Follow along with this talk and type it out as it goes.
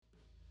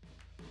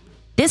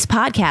This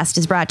podcast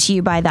is brought to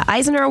you by the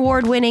Eisner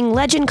Award-winning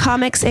Legend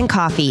Comics and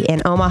Coffee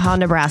in Omaha,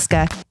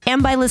 Nebraska,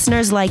 and by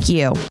listeners like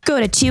you. Go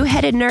to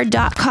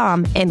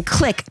twoheadednerd.com and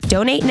click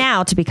Donate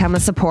Now to become a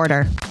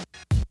supporter.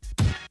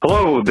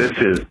 Hello, this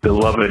is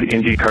beloved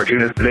indie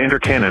cartoonist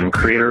Xander Cannon,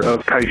 creator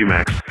of Kaiju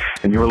Max,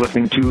 and you're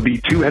listening to the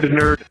Two-Headed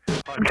Nerd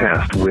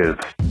podcast with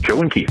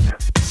Joe and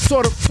Keith.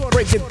 Sort of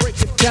break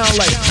it down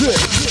like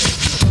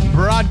this.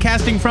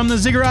 Broadcasting from the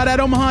Ziggurat at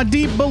Omaha,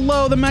 deep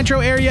below the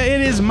metro area,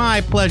 it is my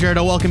pleasure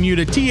to welcome you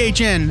to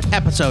THN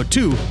episode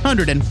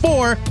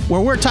 204, where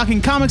we're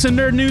talking comics and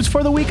nerd news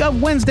for the week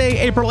of Wednesday,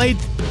 April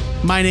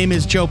 8th. My name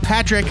is Joe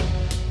Patrick,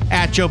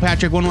 at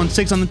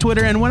JoePatrick116 on the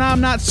Twitter, and when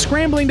I'm not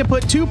scrambling to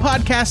put two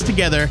podcasts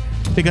together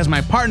because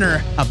my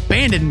partner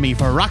abandoned me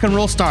for rock and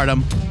roll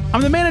stardom,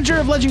 I'm the manager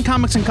of Legend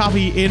Comics and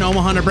Coffee in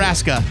Omaha,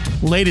 Nebraska.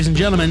 Ladies and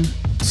gentlemen,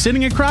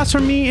 sitting across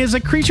from me is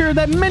a creature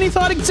that many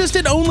thought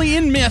existed only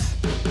in myth.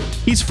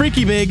 He's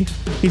freaky big,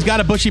 he's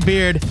got a bushy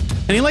beard,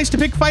 and he likes to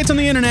pick fights on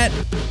the internet.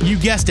 You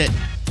guessed it.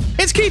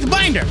 It's Keith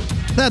Binder.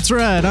 That's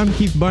right, I'm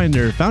Keith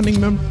Binder, founding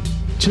member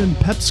of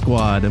Pep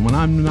Squad, and when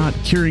I'm not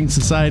curing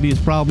society's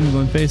problems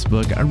on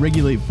Facebook, I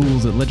regulate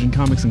fools at Legend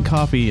Comics and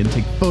Coffee and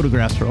take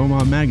photographs for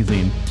Omaha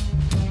Magazine.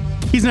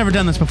 He's never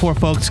done this before,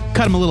 folks.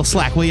 Cut him a little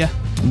slack, will ya?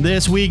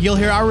 This week, you'll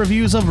hear our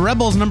reviews of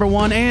Rebels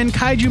 #1 and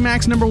Kaiju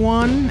Max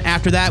 #1.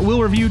 After that,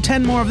 we'll review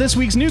 10 more of this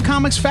week's new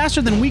comics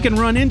faster than we can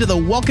run into the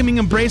welcoming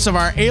embrace of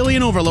our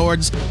alien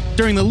overlords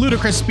during the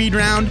ludicrous speed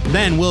round.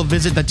 Then we'll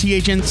visit the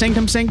THN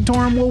Sanctum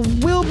Sanctorum, where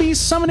we'll be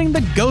summoning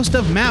the ghost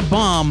of Matt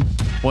Baum,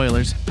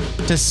 spoilers,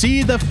 to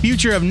see the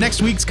future of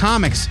next week's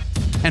comics.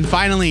 And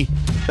finally,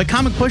 the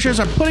comic pushers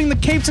are putting the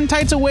capes and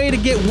tights away to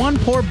get one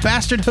poor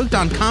bastard hooked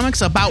on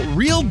comics about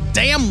real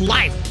damn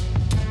life.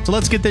 So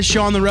let's get this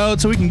show on the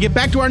road so we can get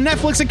back to our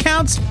Netflix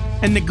accounts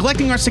and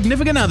neglecting our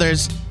significant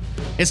others.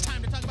 It's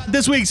time to talk about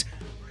this week's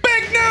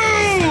big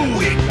news!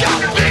 We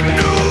got big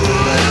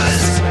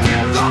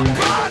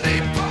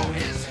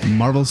news!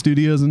 Marvel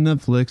Studios and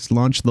Netflix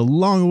launched the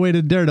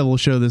long-awaited Daredevil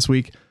show this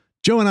week.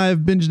 Joe and I have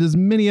binged as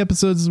many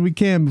episodes as we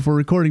can before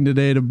recording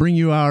today to bring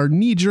you our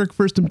knee-jerk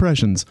first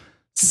impressions.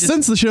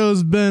 Since the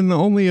show's been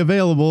only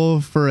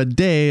available for a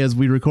day as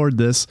we record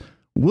this,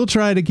 we'll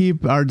try to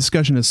keep our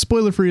discussion as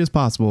spoiler-free as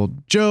possible.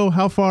 Joe,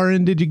 how far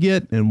in did you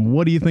get, and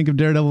what do you think of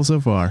Daredevil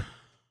so far?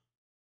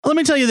 Let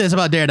me tell you this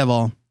about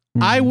Daredevil.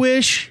 I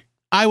wish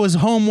I was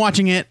home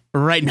watching it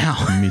right now.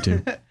 Me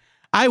too.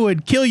 I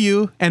would kill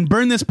you and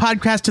burn this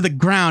podcast to the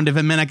ground if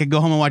it meant I could go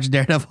home and watch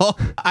Daredevil.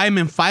 I'm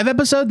in 5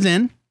 episodes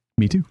in.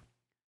 Me too.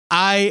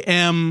 I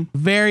am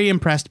very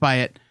impressed by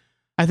it.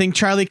 I think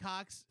Charlie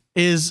Cox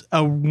is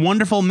a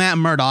wonderful Matt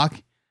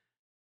Murdock.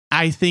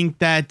 I think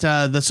that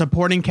the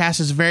supporting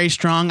cast is very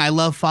strong. I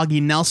love Foggy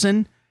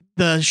Nelson.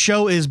 The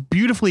show is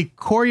beautifully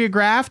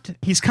choreographed.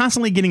 He's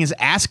constantly getting his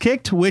ass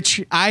kicked,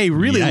 which I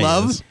really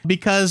love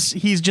because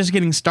he's just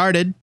getting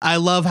started. I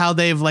love how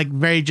they've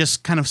very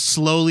just kind of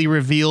slowly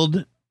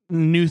revealed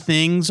new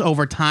things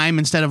over time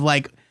instead of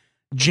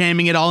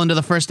jamming it all into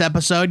the first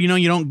episode. You know,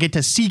 you don't get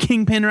to see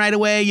Kingpin right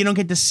away. You don't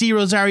get to see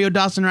Rosario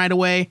Dawson right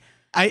away.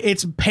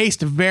 It's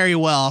paced very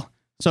well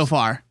so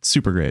far.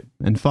 Super great.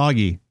 And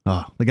Foggy,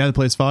 the guy that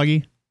plays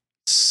Foggy,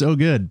 so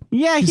good.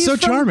 Yeah, he's so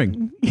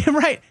charming. Yeah,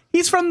 right.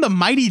 He's from the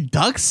Mighty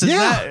Ducks. He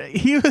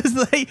was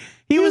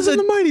in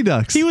the Mighty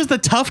Ducks. He was the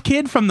tough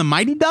kid from the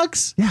Mighty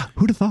Ducks. Yeah,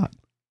 who'd have thought?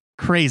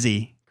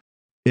 Crazy.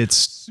 It's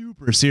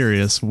super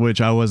serious, which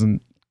I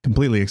wasn't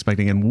completely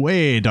expecting, and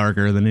way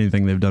darker than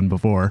anything they've done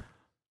before.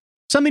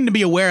 Something to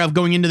be aware of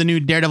going into the new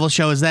Daredevil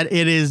show is that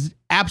it is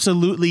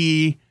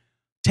absolutely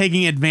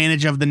taking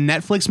advantage of the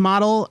Netflix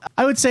model.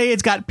 I would say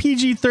it's got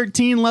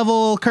PG-13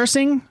 level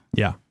cursing.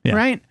 Yeah.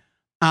 Right?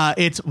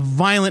 It's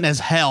violent as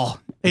hell.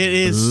 It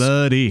is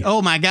bloody.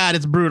 Oh my God,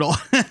 it's brutal.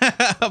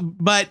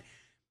 But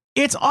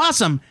it's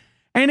awesome.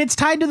 And it's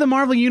tied to the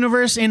Marvel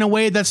universe in a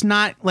way that's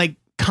not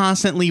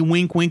constantly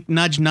wink, wink,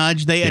 nudge,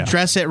 nudge. They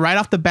address it right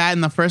off the bat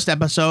in the first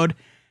episode.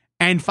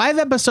 And 5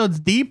 episodes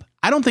deep,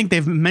 I don't think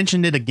they've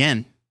mentioned it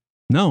again.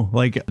 No,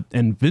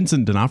 and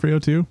Vincent D'Onofrio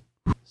too.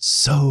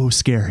 So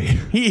scary.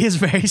 He is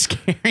very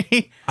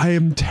scary. I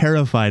am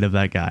terrified of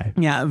that guy.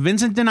 Yeah,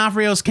 Vincent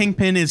D'Onofrio's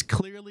Kingpin is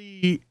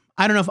clearly,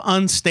 I don't know if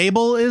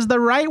unstable is the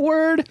right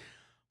word.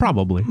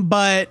 Probably.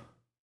 But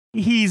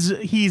he's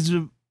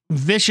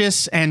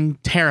vicious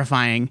and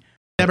terrifying.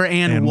 Deborah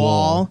Ann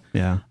Wall.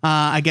 Yeah.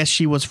 I guess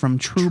she was from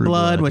True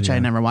Blood, which I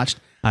never watched.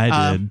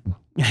 I did.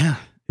 Yeah.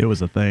 It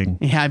was a thing.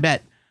 Yeah, I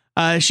bet.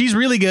 She's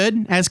really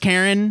good as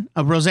Karen.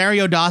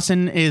 Rosario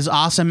Dawson is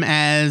awesome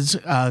as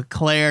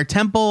Claire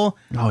Temple.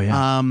 Oh,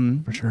 yeah.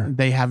 For sure.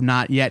 They have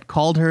not yet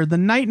called her the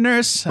night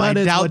nurse. But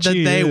I doubt that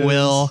they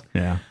will.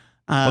 Yeah.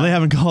 Well, they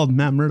haven't called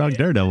Matt Murdock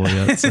Daredevil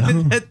yet. So.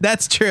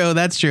 That's true.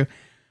 That's true.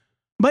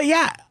 But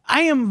yeah,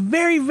 I am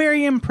very,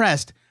 very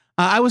impressed.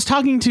 I was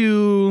talking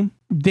to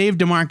Dave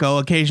DeMarco,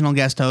 occasional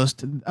guest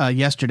host,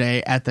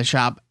 yesterday at the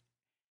shop.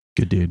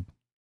 Good dude.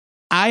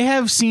 I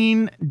have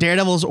seen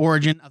Daredevil's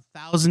origin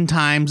 1,000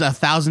 times,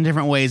 1,000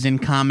 different ways in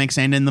comics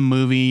and in the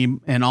movie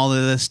and all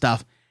of this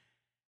stuff.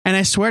 And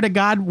I swear to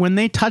God, when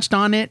they touched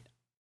on it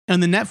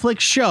And the Netflix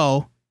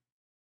show,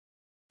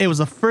 it was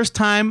the first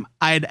time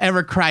I had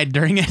ever cried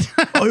during it.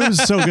 Oh, it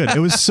was so good. It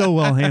was so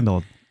well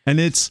handled. And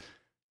it's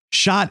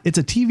a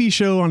TV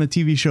show on a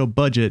TV show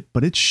budget,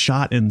 but it's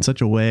shot in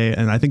such a way,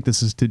 and I think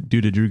this is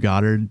due to Drew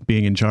Goddard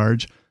being in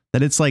charge,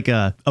 that it's like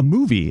a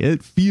movie.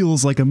 It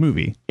feels like a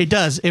movie. It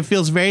does. It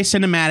feels very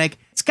cinematic.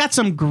 It's got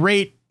some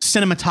great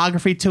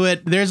cinematography to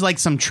it. There's like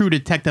some True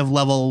Detective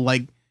level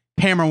like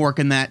camera work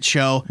in that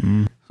show.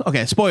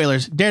 Okay,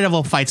 spoilers.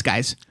 Daredevil fights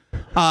guys.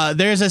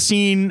 There's a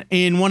scene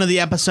in one of the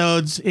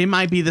episodes. It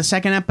might be the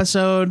second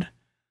episode.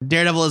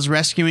 Daredevil is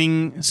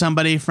rescuing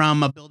somebody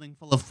from a building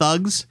full of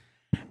thugs.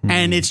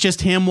 And it's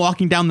just him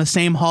walking down the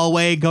same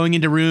hallway, going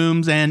into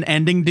rooms and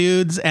ending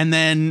dudes. And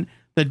then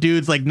the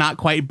dude's like not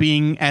quite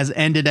being as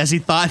ended as he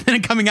thought, and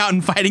then coming out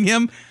and fighting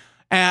him.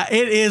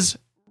 It is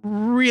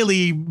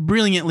really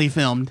brilliantly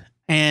filmed.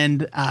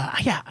 And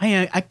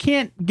I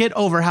can't get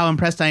over how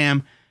impressed I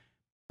am.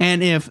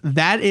 And if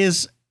that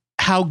is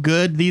how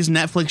good these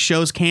Netflix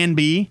shows can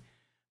be,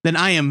 then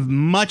I am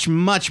much,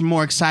 much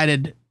more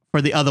excited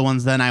for the other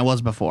ones than I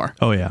was before.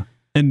 Oh, yeah.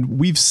 And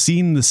we've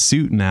seen the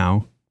suit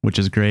now, which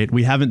is great.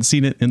 We haven't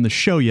seen it in the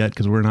show yet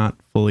because we're not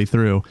fully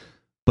through.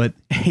 But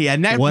yeah,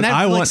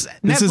 Netflix,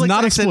 this is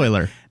not a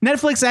spoiler.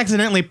 Netflix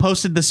accidentally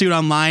posted the suit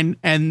online,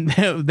 and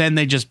then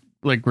they just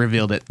like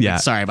revealed it. Yeah,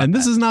 sorry about that. And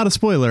this is not a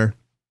spoiler,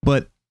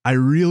 but I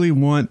really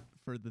want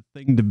for the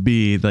thing to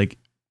be like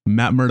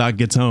Matt Murdock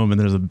gets home and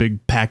there's a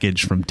big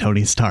package from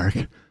Tony Stark,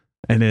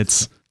 and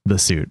it's the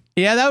suit.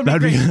 Yeah, that'd be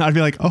great. I'd be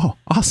like, oh,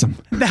 awesome.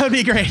 That would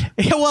be great.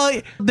 Yeah, well,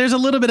 there's a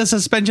little bit of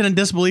suspension and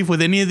disbelief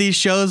with any of these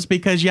shows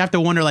because you have to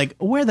wonder, like,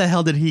 where the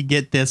hell did he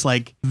get this,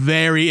 like,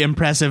 very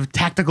impressive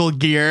tactical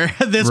gear?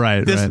 this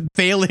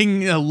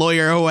failing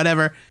lawyer or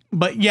whatever.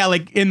 But yeah,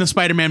 like in the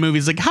Spider-Man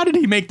movies, like, how did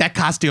he make that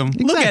costume?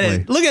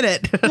 Exactly. Look at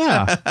it.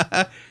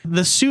 Yeah.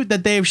 The suit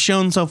that they've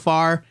shown so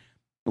far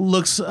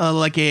looks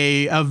like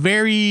a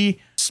very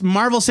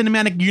Marvel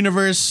Cinematic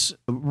Universe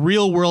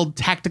real world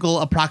tactical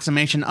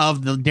approximation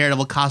of the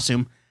Daredevil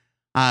costume.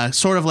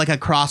 Sort of like a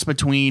cross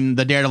between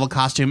the Daredevil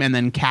costume and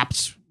then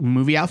Cap's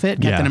movie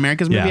outfit, Captain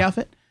America's movie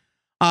outfit.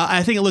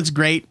 I think it looks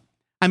great.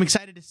 I'm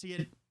excited to see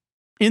it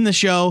in the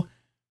show.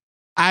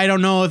 I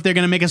don't know if they're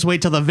going to make us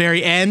wait till the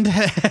very end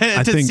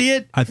see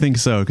it. I think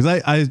so. Cause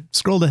I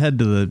scrolled ahead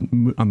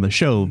to on the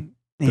show.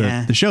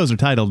 The shows are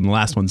titled and the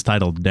last one's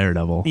titled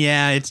Daredevil.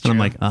 Yeah, it's true.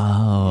 And I'm like,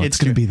 oh, it's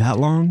going to be that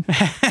long.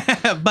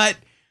 But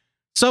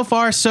so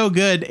far, so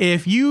good.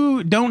 If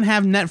you don't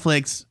have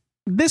Netflix,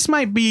 this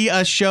might be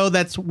a show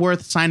that's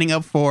worth signing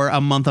up for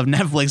a month of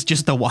Netflix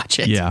just to watch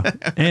it. Yeah.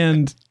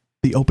 And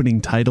the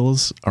opening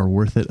titles are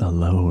worth it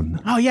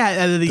alone. Oh,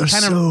 yeah. They're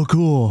so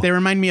cool. They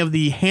remind me of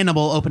the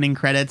Hannibal opening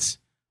credits.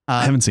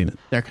 I haven't seen it.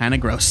 They're kind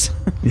of gross.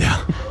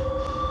 Yeah.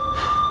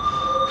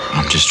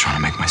 I'm just trying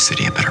to make my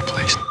city a better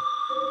place.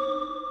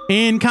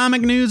 In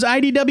comic news,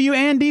 IDW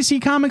and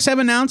DC Comics have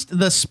announced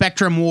The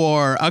Spectrum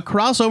War, a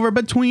crossover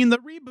between the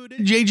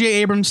rebooted J.J.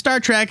 Abrams Star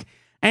Trek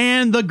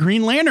and the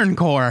Green Lantern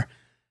Corps.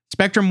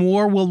 Spectrum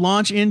War will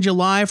launch in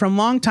July from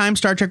longtime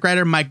Star Trek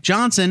writer Mike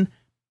Johnson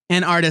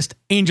and artist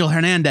Angel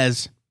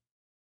Hernandez.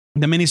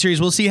 The miniseries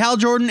will see Hal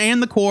Jordan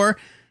and the Corps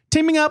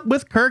teaming up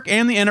with Kirk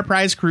and the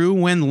Enterprise crew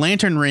when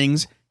Lantern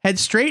Rings head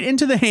straight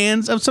into the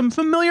hands of some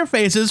familiar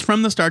faces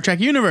from the Star Trek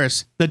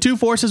universe. The two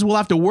forces will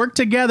have to work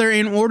together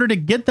in order to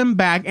get them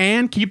back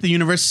and keep the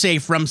universe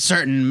safe from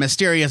certain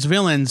mysterious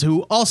villains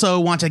who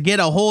also want to get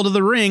a hold of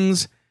the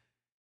rings.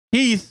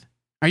 Keith,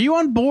 are you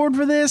on board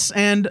for this?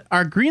 And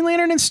are Green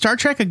Lantern and Star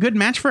Trek a good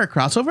match for a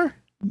crossover?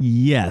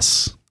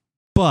 Yes,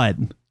 but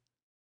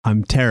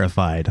I'm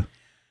terrified.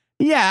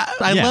 Yeah,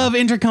 I love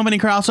intercompany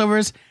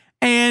crossovers,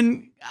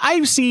 and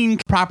I've seen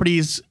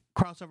properties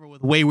crossover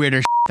with way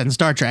weirder than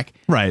Star Trek.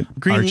 Right.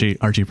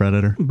 Archie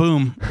Predator.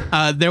 Boom.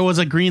 There was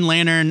a Green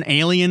Lantern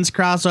Aliens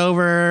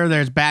crossover.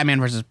 There's Batman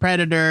versus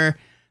Predator.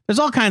 There's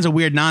all kinds of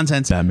weird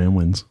nonsense. Batman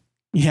wins.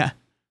 Yeah.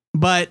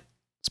 But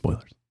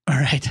spoilers. All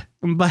right.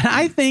 But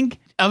I think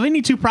of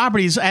any two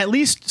properties, at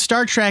least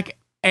Star Trek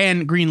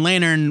and Green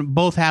Lantern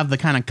both have the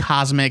kind of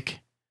cosmic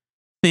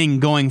thing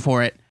going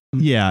for it.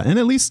 Yeah, and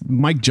at least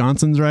Mike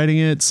Johnson's writing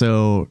it,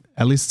 so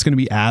at least it's going to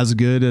be as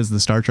good as the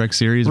Star Trek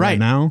series right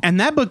now. And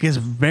that book is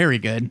very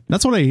good.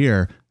 That's what I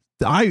hear.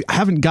 I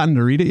haven't gotten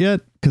to read it yet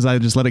because I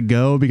just let it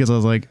go because I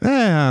was like,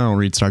 I don't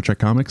read Star Trek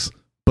comics.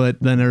 But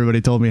then everybody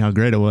told me how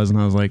great it was, and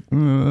I was like,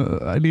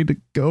 I need to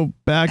go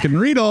back and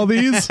read all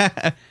these.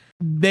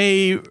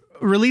 They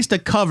released a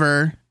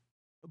cover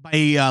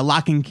by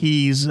Lock and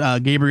Key's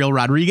Gabriel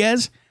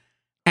Rodriguez.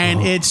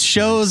 And it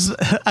shows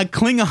a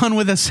Klingon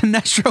with a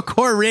Sinestro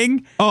Corps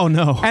ring. Oh,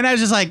 no. And I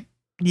was just like,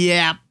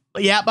 yep,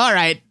 all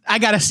right. I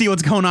got to see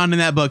what's going on in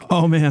that book.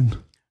 Oh, man.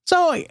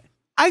 So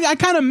I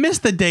kind of miss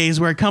the days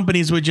where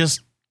companies would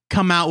just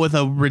come out with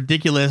a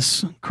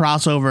ridiculous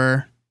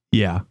crossover.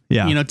 Yeah.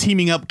 You know,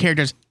 teaming up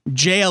characters.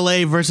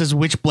 JLA versus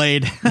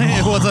Witchblade.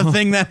 It was a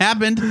thing that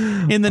happened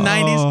in the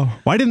 90s.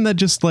 Why didn't that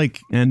just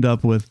end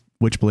up with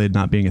Witchblade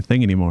not being a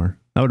thing anymore?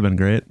 That would have been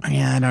great.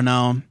 Yeah, I don't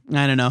know.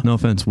 No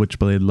offense,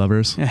 Witchblade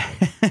lovers.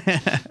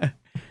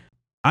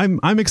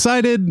 I'm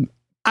excited,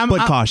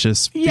 but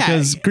cautious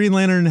because Green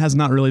Lantern has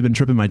not really been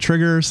tripping my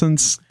trigger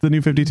since the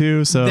New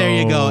 52. So there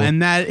you go.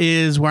 And that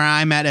is where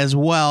I'm at as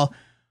well.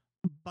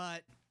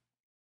 But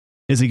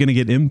is he going to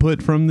get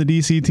input from the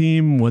DC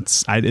team?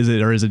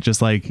 Is it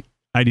just like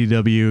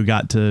IDW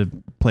got to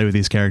play with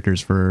these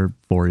characters for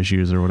 4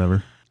 issues or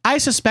whatever? I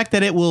suspect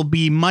that it will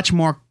be much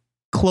more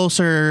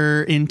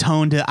closer in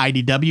tone to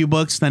IDW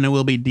books than it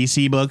will be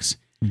DC books.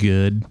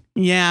 Good.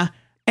 Yeah.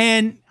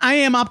 And I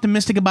am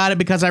optimistic about it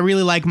because I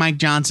really like Mike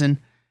Johnson.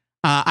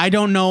 I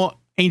don't know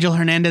Angel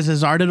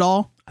Hernandez's art at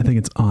all. I think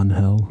it's on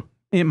hell.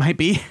 It might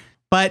be.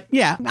 But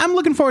yeah, I'm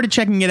looking forward to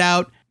checking it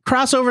out.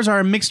 Crossovers are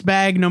a mixed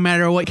bag no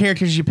matter what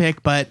characters you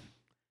pick, but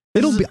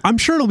I'm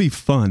sure it'll be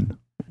fun.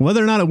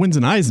 Whether or not it wins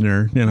an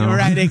Eisner, you know.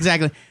 Right,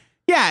 exactly.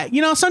 Yeah,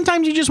 you know,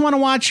 sometimes you just want to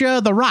watch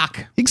The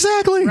Rock.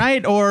 Exactly.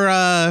 Right? Or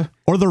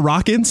The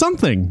Rock in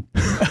something.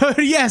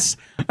 Yes.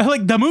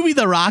 Like the movie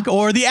The Rock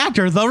or the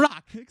actor The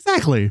Rock.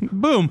 Exactly.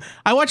 Boom.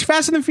 I watched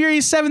Fast and the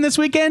Furious 7 this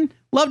weekend.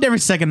 Loved every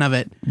second of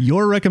it.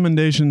 Your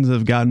recommendations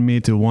have gotten me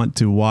to want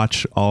to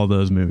watch all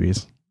those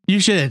movies. You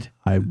should.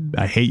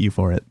 I hate you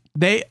for it.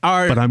 They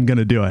are. But I'm going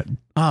to do it.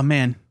 Oh,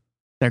 man.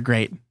 They're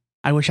great.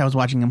 I wish I was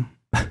watching them.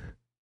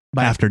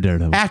 But after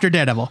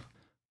Daredevil.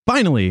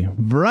 Finally,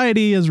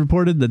 Variety has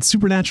reported that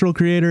Supernatural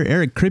creator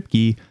Eric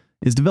Kripke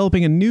is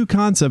developing a new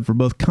concept for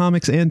both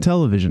comics and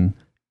television.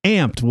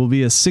 Amped will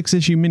be a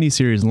 6-issue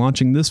miniseries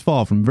launching this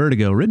fall from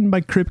Vertigo, written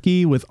by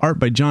Kripke with art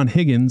by John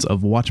Higgins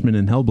of Watchmen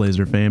and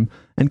Hellblazer fame,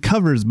 and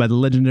covers by the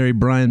legendary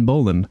Brian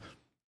Boland.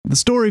 The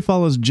story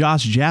follows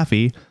Josh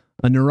Jaffe,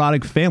 a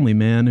neurotic family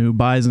man who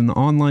buys an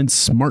online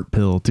smart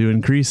pill to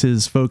increase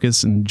his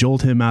focus and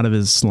jolt him out of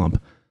his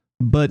slump,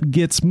 but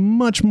gets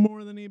much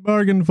more than he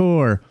bargained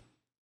for.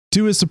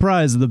 To his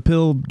surprise, the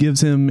pill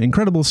gives him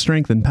incredible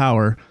strength and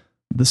power.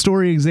 The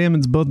story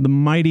examines both the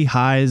mighty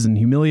highs and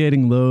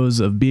humiliating lows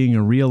of being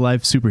a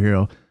real-life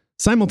superhero.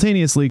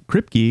 Simultaneously,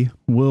 Kripke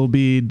will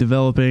be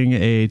developing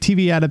a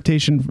TV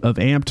adaptation of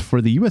Amped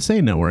for the USA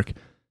Network.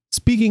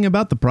 Speaking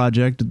about the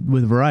project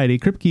with Variety,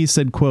 Kripke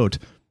said, quote,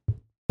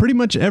 "Pretty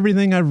much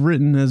everything I've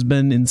written has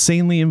been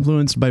insanely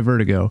influenced by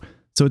Vertigo,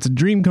 so it's a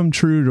dream come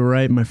true to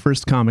write my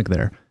first comic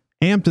there.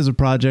 Amped is a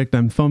project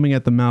I'm foaming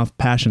at the mouth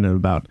passionate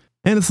about.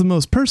 And it's the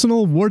most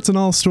personal, warts and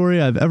all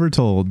story I've ever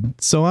told,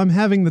 so I'm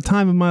having the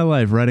time of my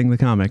life writing the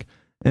comic,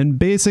 and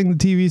basing the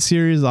TV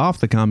series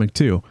off the comic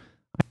too.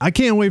 I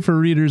can't wait for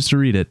readers to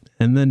read it,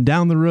 and then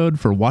down the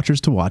road for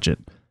watchers to watch it.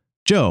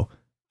 Joe,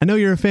 I know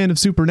you're a fan of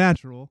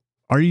Supernatural.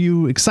 Are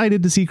you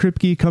excited to see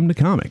Kripke come to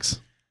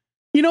comics?"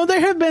 You know,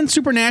 there have been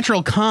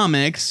Supernatural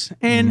comics,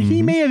 and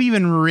he may have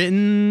even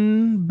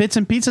written bits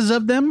and pieces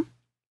of them,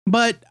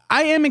 but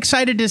I am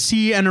excited to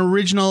see a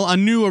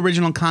new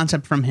original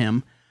concept from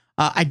him.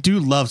 I do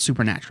love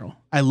Supernatural.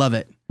 I love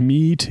it.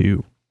 Me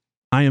too.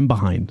 I am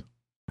behind.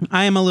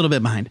 I am a little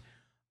bit behind.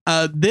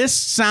 This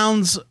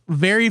sounds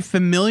very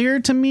familiar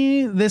to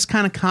me, this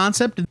kind of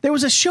concept. There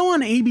was a show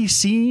on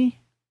ABC.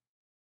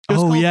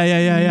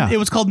 Yeah. It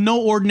was called No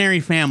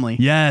Ordinary Family.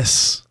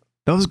 Yes.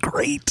 That was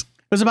great.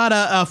 It was about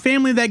a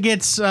family that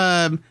gets...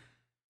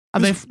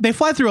 they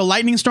fly through a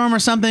lightning storm or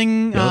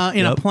something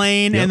in a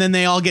plane, and then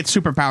they all get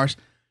superpowers.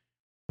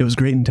 It was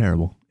great and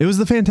terrible. It was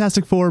the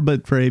Fantastic Four,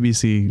 but for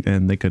ABC,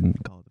 and they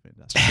couldn't call it the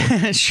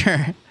Fantastic Four.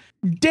 Sure.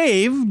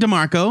 Dave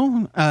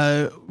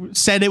DeMarco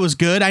said it was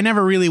good. I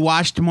never really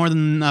watched more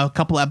than a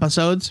couple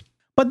episodes,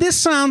 but this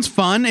sounds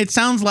fun. It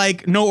sounds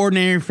like No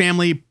Ordinary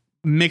Family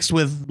mixed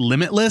with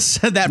Limitless,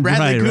 that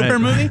Bradley Cooper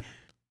movie.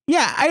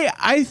 Yeah,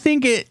 I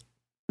think it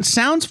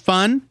sounds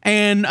fun,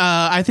 and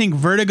I think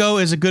Vertigo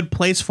is a good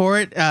place for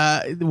it,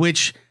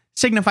 which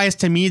signifies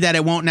to me that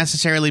it won't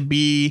necessarily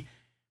be,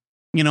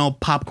 you know,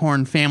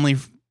 popcorn family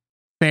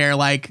fare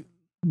like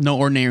No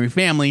Ordinary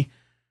Family,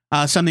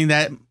 something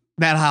that'll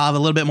have a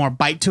little bit more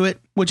bite to it,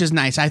 which is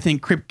nice. I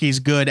think Kripke's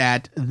good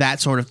at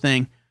that sort of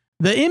thing.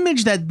 The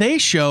image that they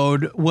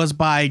showed was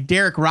by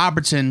Derek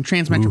Robertson,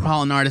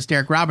 Transmetropolitan artist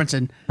Derek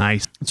Robertson.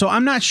 Nice. So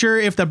I'm not sure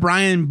if the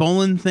Brian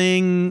Boland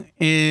thing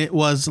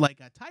was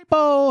like a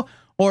typo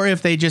or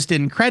if they just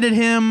didn't credit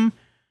him,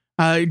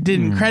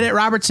 didn't credit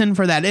Robertson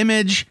for that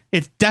image.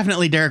 It's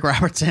definitely Derek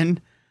Robertson.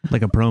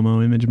 Like a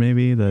promo image,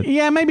 maybe?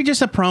 Yeah, maybe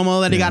just a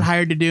promo that he got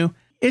hired to do.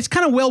 It's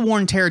kind of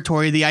well-worn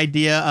territory, the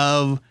idea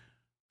of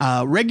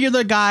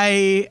regular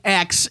guy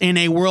X in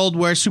a world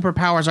where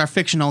superpowers are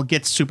fictional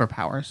gets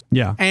superpowers.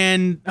 Yeah.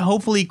 And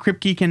hopefully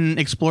Kripke can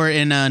explore it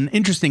in an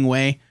interesting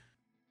way.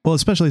 Well,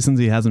 especially since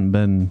he hasn't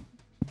been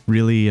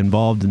really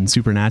involved in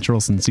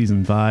Supernatural since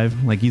season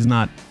 5. Like, he's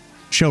not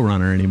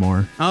showrunner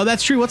anymore. Oh,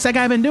 that's true. What's that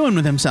guy been doing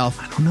with himself?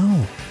 I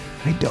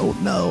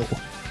don't know.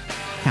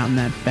 Counting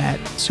that fat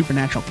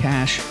Supernatural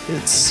cash.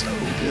 It's so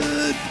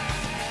good.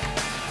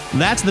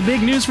 That's the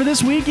big news for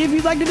this week. If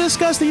you'd like to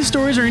discuss these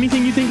stories or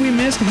anything you think we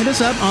missed, hit us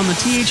up on the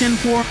THN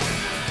floor.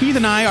 Keith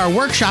and I are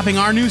workshopping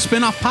our new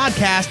spin-off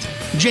podcast,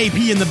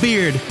 JP and the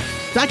Beard,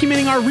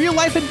 documenting our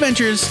real-life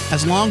adventures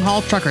as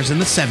long-haul truckers in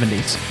the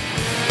 70s.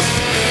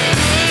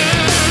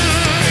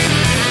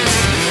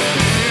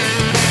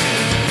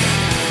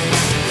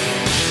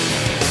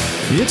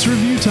 It's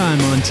review time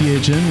on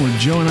THN, where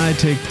Joe and I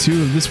take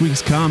two of this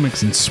week's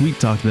comics and sweet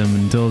talk them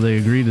until they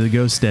agree to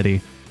go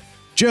steady.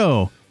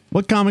 Joe,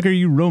 what comic are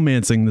you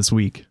romancing this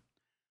week?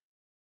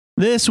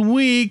 This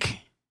week,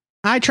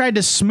 I tried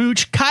to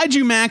smooch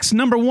Kaiju Max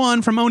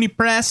 #1 from Oni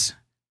Press.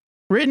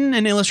 Written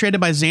and illustrated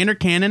by Xander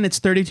Cannon. It's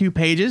 32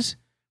 pages,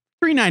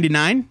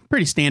 $3.99,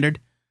 pretty standard.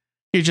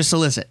 Here's your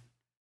solicit.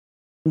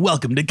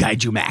 Welcome to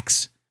Kaiju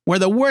Max, where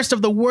the worst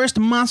of the worst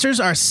monsters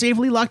are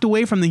safely locked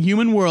away from the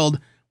human world,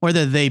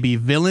 whether they be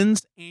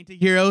villains,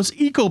 antiheroes,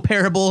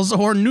 eco-parables,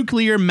 or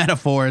nuclear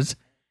metaphors.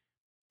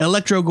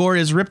 Electrogore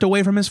is ripped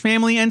away from his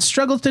family and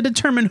struggles to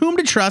determine whom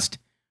to trust,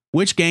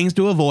 which gangs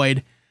to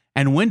avoid,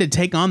 and when to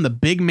take on the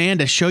big man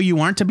to show you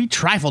aren't to be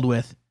trifled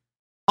with.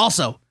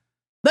 Also,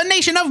 the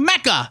nation of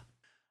Mecha!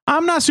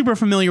 I'm not super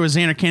familiar with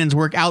Xander Cannon's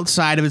work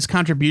outside of his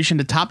contribution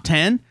to Top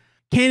 10.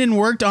 Cannon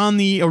worked on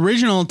the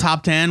original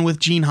Top 10 with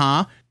Gene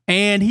Ha,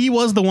 and he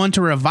was the one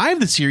to revive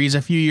the series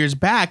a few years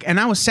back, and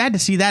I was sad to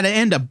see that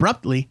end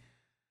abruptly.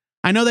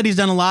 I know that he's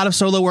done a lot of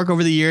solo work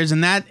over the years,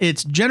 and that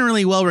it's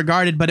generally well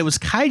regarded, but it was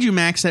Kaiju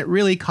Max that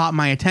really caught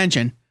my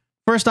attention.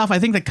 First off, I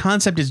think the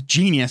concept is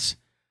genius.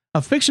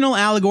 A fictional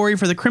allegory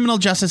for the criminal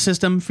justice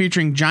system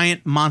featuring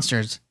giant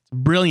monsters. It's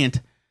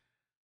brilliant.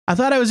 I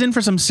thought I was in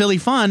for some silly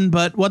fun,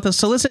 but what the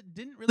solicit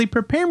didn't really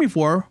prepare me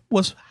for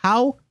was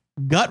how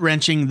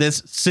gut-wrenching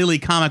this silly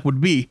comic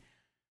would be.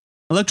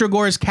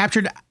 Electrogore is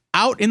captured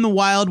out in the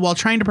wild while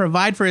trying to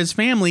provide for his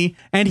family,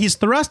 and he's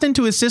thrust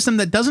into a system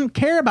that doesn't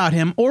care about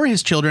him or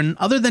his children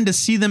other than to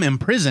see them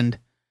imprisoned.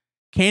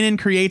 Cannon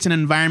creates an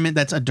environment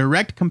that's a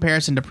direct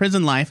comparison to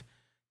prison life,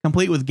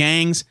 complete with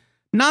gangs,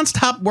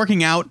 non-stop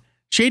working out,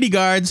 shady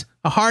guards,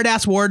 a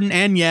hard-ass warden,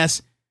 and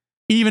yes,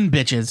 even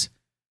bitches.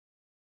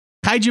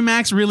 Kaiju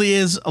Max really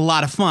is a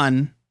lot of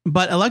fun,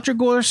 but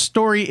Electrogore's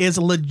story is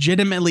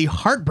legitimately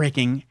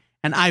heartbreaking,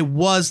 and I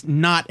was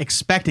not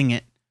expecting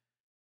it.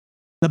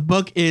 The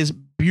book is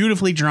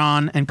beautifully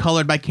drawn and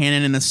colored by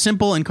Cannon in a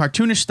simple and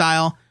cartoonish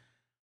style,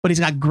 but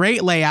he's got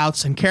great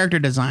layouts and character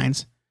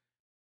designs.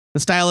 The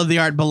style of the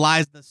art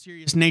belies the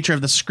serious nature of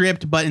the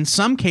script, but in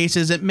some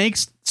cases it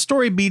makes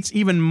story beats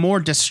even more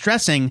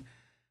distressing,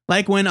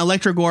 like when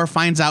Electrogore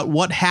finds out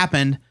what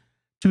happened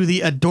to the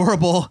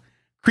adorable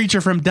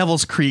creature from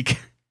Devil's Creek,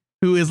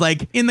 who is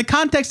like, in the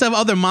context of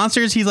other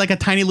monsters, he's like a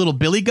tiny little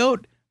billy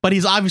goat, but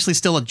he's obviously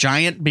still a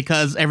giant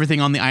because everything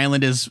on the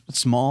island is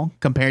small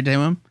compared to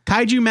him.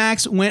 Kaiju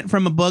Max went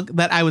from a book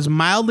that I was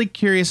mildly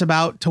curious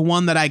about to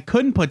one that I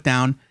couldn't put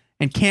down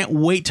and can't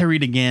wait to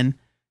read again.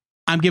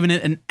 I'm giving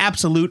it an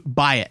absolute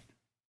buy it.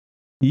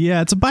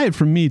 Yeah, it's a buy it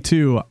from me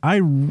too. I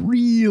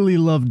really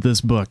loved this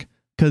book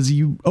because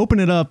you open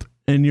it up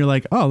and you're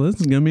like, oh, this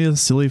is going to be a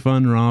silly,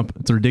 fun romp.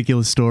 It's a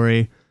ridiculous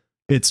story.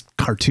 It's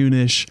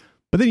cartoonish.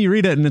 But then you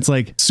read it and it's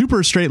like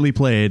super straightly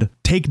played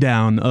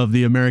takedown of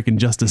the American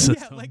justice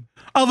system. Yeah, like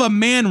of a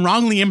man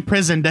wrongly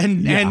imprisoned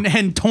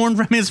and torn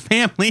from his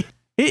family.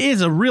 It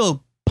is a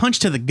real punch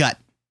to the gut.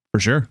 For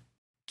sure.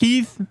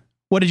 Keith,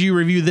 what did you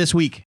review this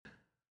week?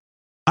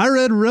 I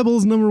read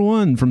Rebels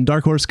 #1 from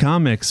Dark Horse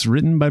Comics,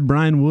 written by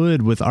Brian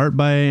Wood with art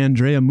by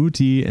Andrea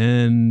Muti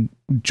and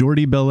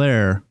Jordi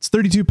Belair. It's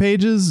 32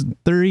 pages,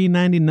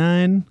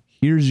 $3.99.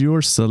 Here's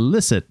your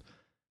solicit.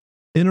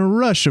 In a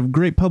rush of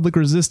great public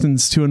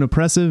resistance to an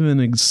oppressive and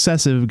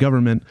excessive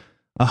government,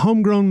 a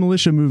homegrown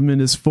militia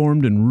movement is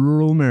formed in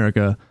rural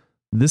America.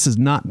 This is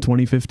not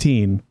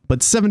 2015,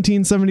 but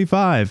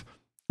 1775.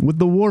 With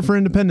the war for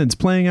independence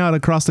playing out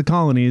across the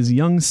colonies,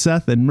 young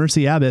Seth and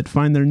Mercy Abbott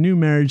find their new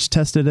marriage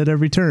tested at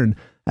every turn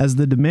as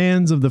the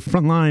demands of the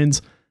front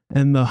lines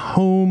and the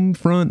home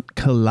front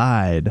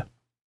collide.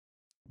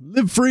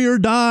 Live free or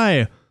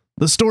die!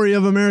 The story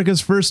of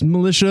America's first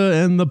militia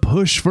and the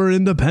push for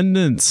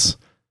independence.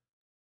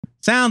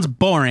 Sounds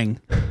boring.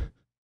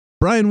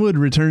 Brian Wood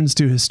returns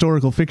to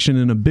historical fiction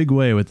in a big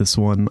way with this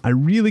one. I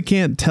really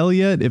can't tell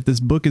yet if this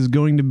book is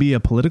going to be a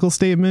political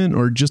statement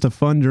or just a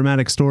fun,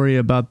 dramatic story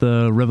about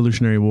the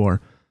Revolutionary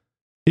War.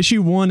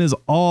 Issue 1 is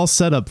all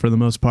set up for the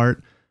most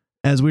part,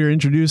 as we are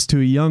introduced to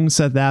a young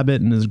Seth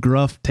Abbott and his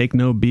gruff,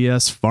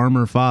 take-no-BS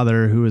farmer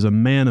father who is a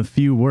man of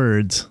few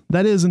words.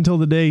 That is until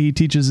the day he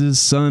teaches his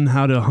son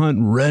how to hunt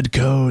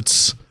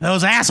redcoats.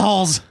 Those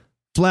assholes!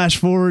 Flash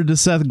forward to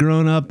Seth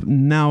grown up,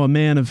 now a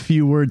man of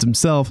few words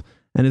himself,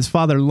 and his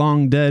father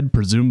long dead,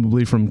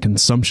 presumably from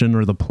consumption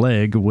or the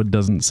plague, Wood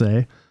doesn't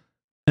say.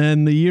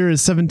 And the year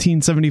is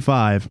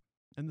 1775.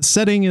 And the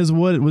setting is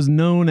what was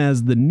known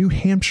as the New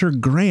Hampshire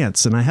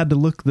Grants, and I had to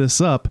look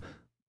this up.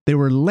 They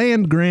were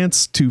land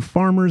grants to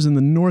farmers in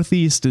the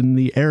Northeast in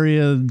the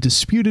area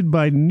disputed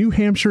by New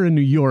Hampshire and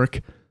New York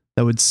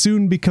that would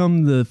soon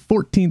become the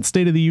 14th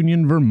state of the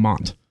Union,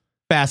 Vermont.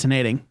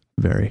 Fascinating.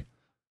 Very.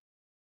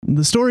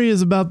 The story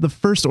is about the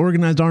first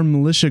organized armed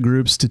militia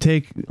groups to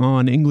take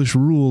on English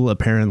rule,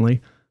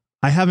 apparently.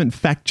 I haven't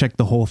fact-checked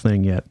the whole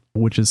thing yet,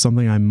 which is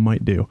something I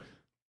might do.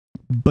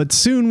 But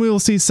soon we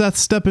will see Seth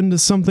step into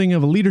something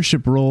of a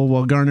leadership role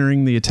while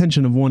garnering the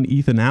attention of one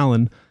Ethan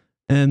Allen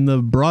and the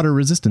broader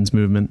resistance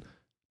movement.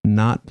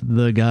 not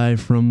the guy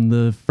from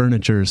the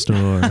furniture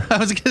store. I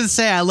was going to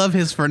say, I love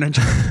his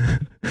furniture.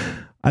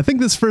 I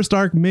think this first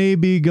arc may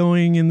be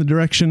going in the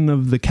direction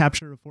of the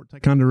capture of Fort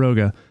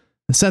Ticonderoga.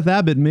 Seth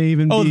Abbott may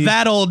even be... Oh,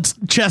 that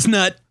old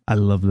chestnut. I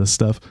love this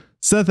stuff.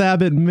 Seth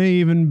Abbott may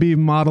even be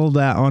modeled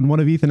on one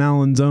of Ethan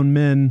Allen's own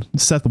men,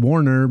 Seth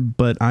Warner,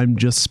 but I'm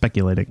just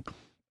speculating.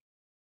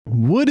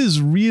 Wood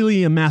is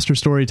really a master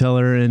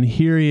storyteller, and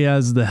here he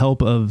has the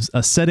help of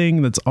a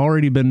setting that's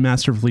already been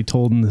masterfully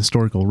told in the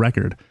historical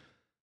record.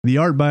 The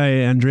art by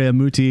Andrea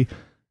Muti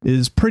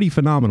is pretty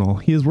phenomenal.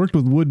 He has worked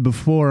with Wood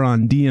before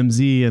on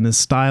DMZ, and his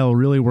style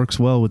really works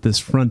well with this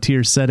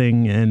frontier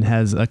setting and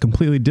has a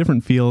completely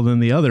different feel than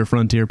the other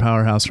frontier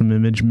powerhouse from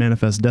Image,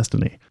 Manifest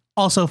Destiny.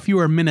 Also,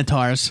 fewer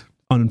minotaurs.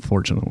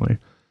 Unfortunately.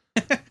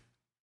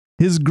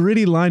 His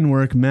gritty line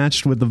work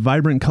matched with the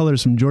vibrant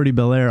colors from Jordi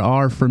Belair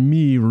are, for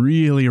me,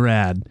 really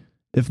rad.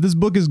 If this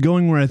book is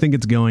going where I think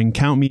it's going,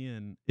 count me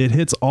in. It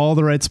hits all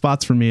the right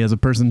spots for me as a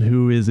person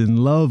who is in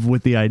love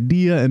with the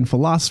idea and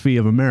philosophy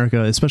of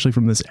America, especially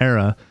from this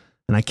era,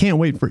 and I can't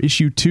wait for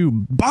issue 2.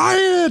 Buy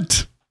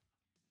it!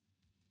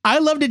 I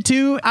loved it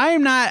too. I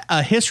am not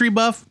a history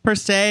buff per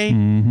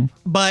se,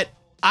 but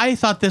I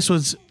thought this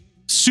was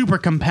super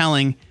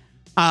compelling.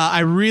 I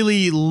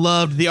really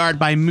loved the art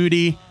by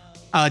Moody.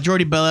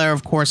 Jordi Belair,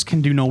 of course,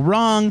 can do no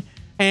wrong.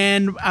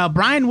 And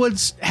Brian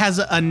Woods has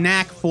a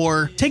knack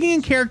for taking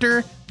a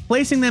character,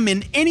 placing them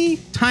in any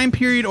time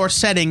period or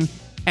setting,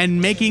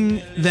 and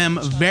making them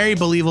very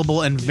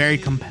believable and very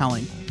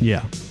compelling.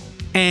 Yeah.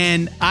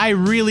 And I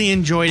really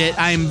enjoyed it.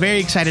 I am very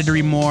excited to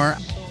read more.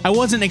 I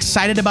wasn't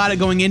excited about it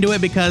going into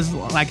it because,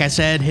 like I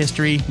said,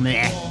 history,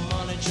 meh.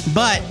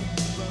 But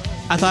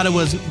I thought it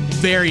was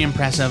very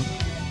impressive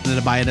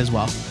to buy it as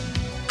well.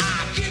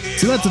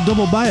 So that's a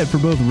double buy it for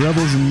both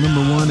Rebels and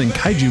 #1 and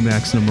Kaiju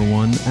Max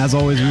 #1. As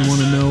always, we want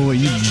to know what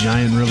you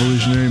giant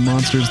revolutionary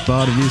monsters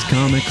thought of these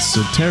comics,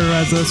 so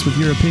terrorize us with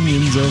your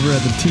opinions over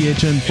at the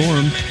THN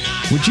Forum,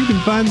 which you can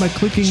find by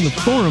clicking the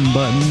forum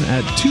button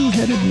at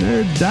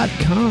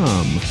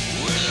twoheadednerd.com.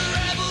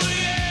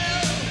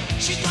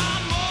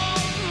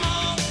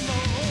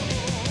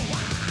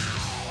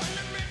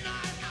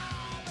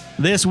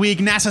 This week,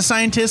 NASA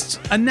scientists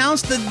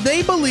announced that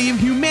they believe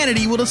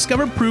humanity will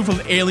discover proof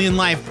of alien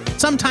life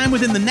sometime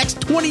within the next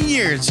 20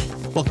 years.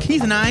 Well,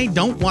 Keith and I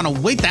don't want to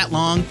wait that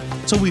long,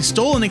 so we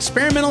stole an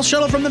experimental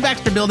shuttle from the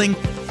Baxter Building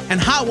and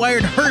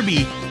hotwired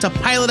Herbie to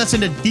pilot us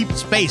into deep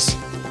space.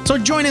 So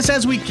join us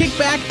as we kick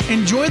back,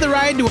 enjoy the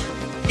ride to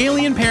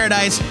alien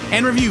paradise,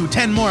 and review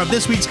 10 more of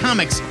this week's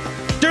comics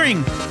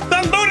during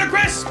the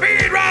Ludicrous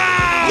Speed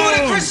Round!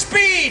 Ludicrous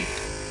Speed!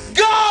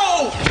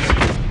 Go!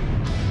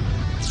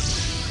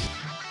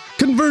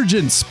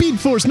 Convergence, Speed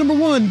Force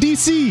 #1,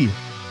 DC.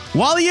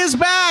 Wally is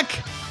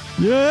back!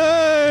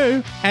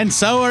 Yay! And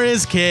so are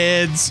his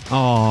kids.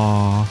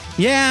 Aww.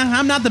 Yeah,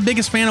 I'm not the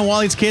biggest fan of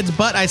Wally's kids,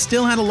 but I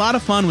still had a lot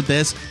of fun with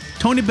this.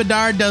 Tony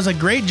Bedard does a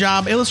great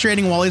job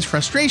illustrating Wally's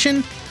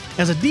frustration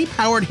as a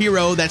depowered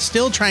hero that's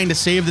still trying to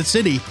save the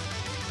city.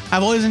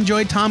 I've always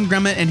enjoyed Tom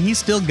Grummett, and he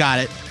still got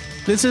it.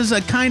 This is a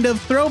kind of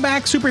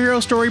throwback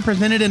superhero story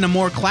presented in a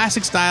more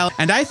classic style,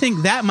 and I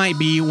think that might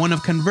be one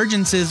of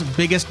Convergence's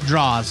biggest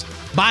draws.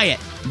 Buy it.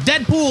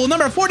 Deadpool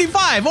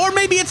 #45, or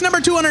maybe it's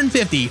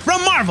 #250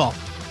 from Marvel.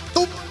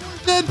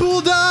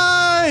 Deadpool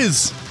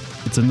dies!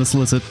 It's in the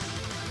solicit.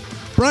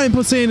 Brian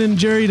Posehn and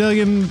Jerry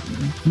Duggan,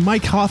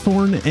 Mike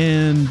Hawthorne,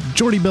 and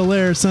Jordi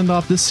Belair send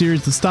off this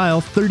series to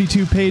style,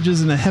 32 pages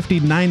and a hefty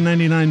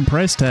 $9.99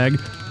 price tag.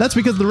 That's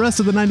because the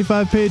rest of the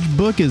 95-page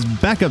book is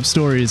backup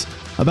stories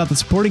about the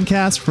supporting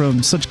cast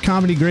from such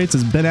comedy greats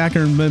as Ben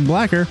Acker and Ben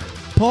Blacker,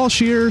 Paul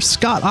Scheer,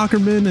 Scott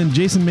Aukerman, and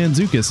Jason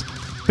Mantzoukas.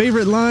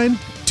 Favorite line?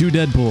 To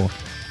Deadpool.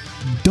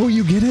 Don't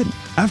you get it?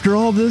 After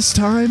all this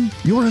time,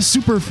 you're a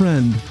super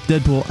friend,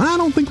 Deadpool. I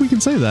don't think we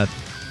can say that.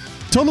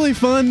 Totally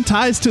fun,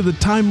 ties to the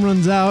time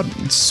runs out,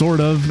 sort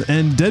of,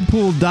 and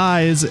Deadpool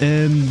dies,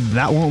 and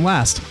that won't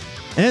last.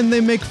 And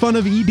they make fun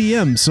of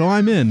EDM, so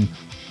I'm in.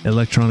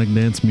 Electronic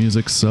dance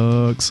music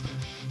sucks.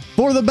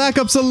 For the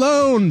backups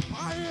alone,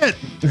 buy it!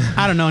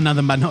 I don't know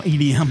nothing about no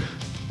EDM.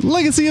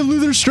 Legacy of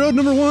Luther Strode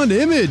 #1,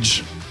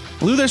 Image.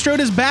 Luther Strode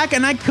is back,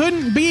 and I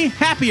couldn't be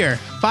happier.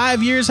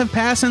 5 years have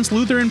passed since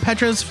Luther and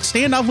Petra's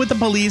standoff with the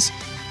police.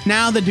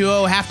 Now the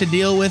duo have to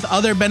deal with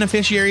other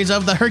beneficiaries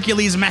of the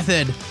Hercules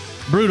method.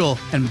 Brutal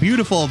and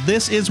beautiful,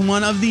 this is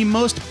one of the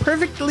most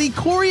perfectly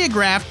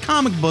choreographed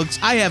comic books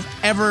I have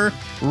ever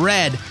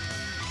read.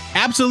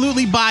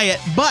 Absolutely buy it,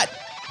 but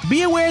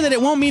be aware that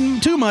it won't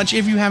mean too much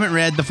if you haven't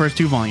read the first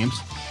 2 volumes.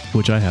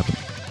 Which I haven't.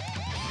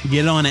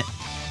 Get on it.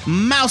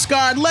 Mouse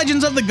Guard,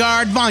 Legends of the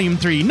Guard, Volume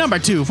 3,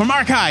 #2 from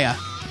Archaia.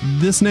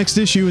 This next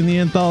issue in the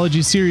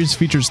anthology series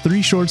features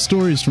 3 short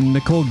stories from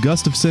Nicole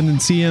Gustafson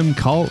and C.M.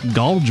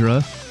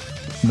 Galdra.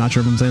 I'm not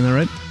sure if I'm saying that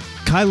right.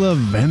 Kyla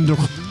Vander.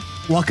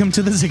 Welcome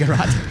to the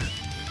Ziggurat.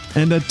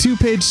 And a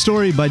 2-page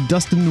story by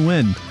Dustin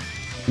Nguyen.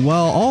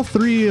 While all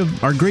 3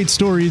 are great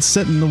stories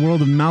set in the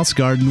world of Mouse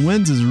Guard,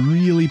 Nguyen's is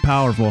really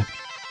powerful.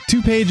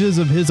 2 pages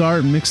of his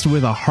art mixed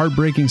with a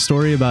heartbreaking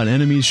story about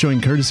enemies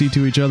showing courtesy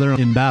to each other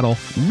in battle.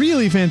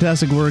 Really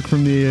fantastic work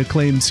from the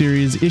acclaimed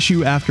series,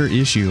 issue after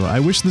issue.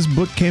 I wish this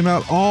book came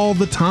out all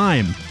the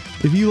time.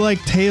 If you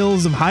like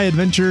tales of high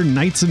adventure,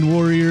 knights and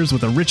warriors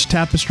with a rich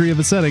tapestry of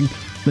a setting,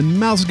 then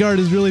Mouse Guard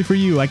is really for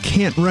you. I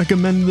can't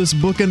recommend this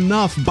book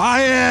enough.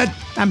 Buy it!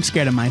 I'm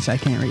scared of mice. I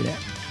can't read it.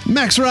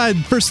 Max Ride,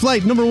 First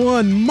Flight, number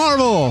 1,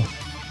 Marvel!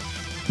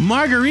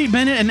 Marguerite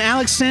Bennett and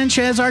Alex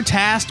Sanchez are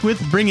tasked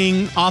with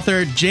bringing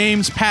author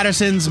James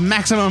Patterson's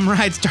Maximum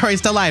Ride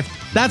stories to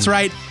life. That's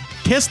right,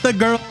 Kiss the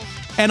Girl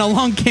and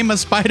Along Came a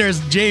Spider's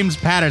James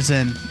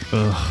Patterson.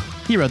 Ugh.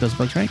 He wrote those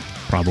books, right?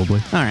 Probably.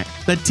 All right.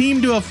 The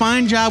team do a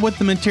fine job with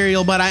the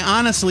material, but I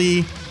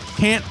honestly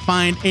can't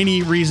find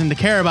any reason to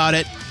care about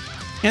it.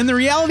 And the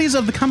realities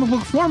of the comic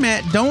book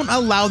format don't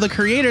allow the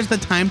creators the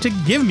time to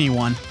give me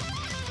one.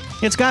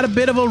 It's got a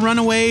bit of a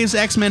Runaways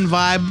X-Men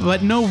vibe,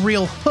 but no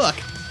real hook.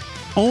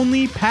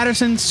 Only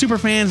Patterson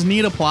superfans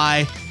need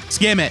apply.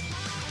 Skim it.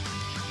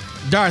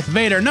 Darth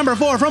Vader, number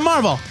 4 from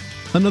Marvel.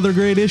 Another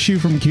great issue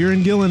from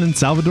Kieran Gillen and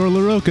Salvador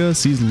Larroca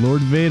sees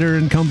Lord Vader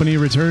and company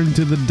return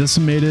to the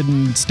decimated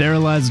and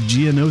sterilized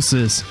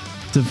Geonosis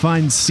to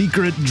find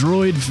secret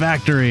droid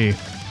factory.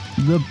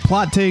 The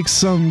plot takes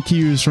some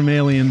cues from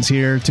Aliens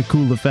here to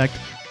cool effect.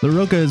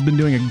 Larroca has been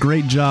doing a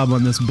great job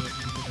on this book.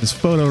 His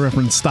photo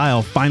reference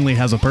style finally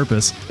has a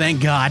purpose.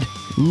 Thank God.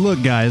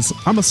 Look, guys,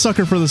 I'm a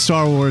sucker for the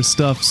Star Wars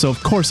stuff, so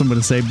of course I'm going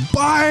to say,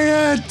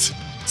 buy it!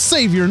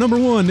 Savior, number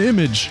 1,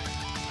 Image.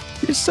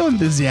 You're so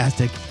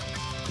enthusiastic.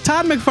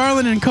 Todd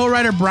McFarlane and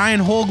co-writer Brian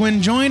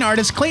Holguin join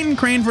artist Clayton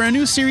Crane for a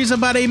new series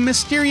about a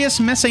mysterious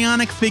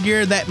messianic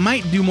figure that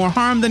might do more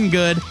harm than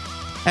good.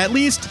 At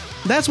least,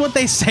 that's what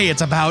they say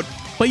it's about,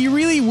 but you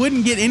really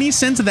wouldn't get any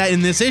sense of that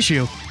in this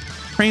issue.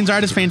 Crane's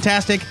art is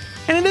fantastic,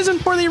 and it isn't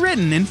poorly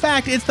written. In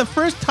fact, it's the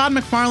first Todd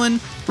McFarlane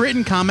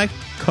written comic,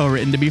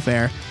 co-written to be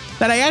fair,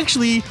 that I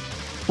actually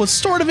was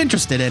sort of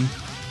interested in.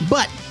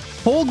 But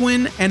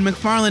Holguin and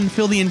McFarlane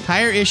fill the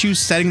entire issue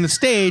setting the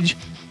stage,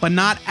 but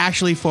not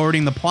actually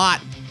forwarding the plot.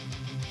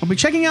 I'll be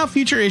checking out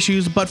future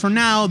issues, but for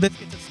now, this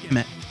gets to skim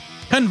it.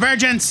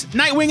 Convergence,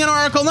 Nightwing and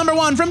Oracle number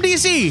 1 from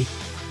DC.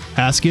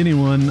 Ask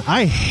anyone,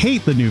 I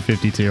hate the New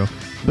 52,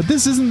 but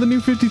this isn't the New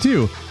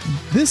 52.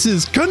 This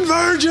is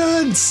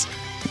Convergence!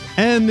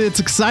 And it's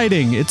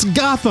exciting. It's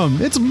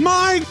Gotham. It's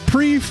my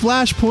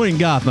pre-Flashpoint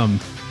Gotham.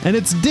 And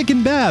it's Dick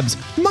and Babs.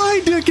 My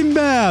Dick and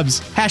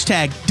Babs.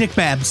 Hashtag Dick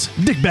Babs.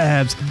 Dick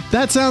Babs.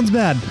 That sounds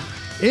bad.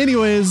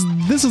 Anyways,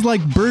 this is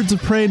like Birds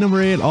of Prey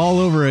number 8 all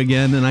over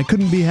again, and I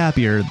couldn't be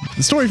happier.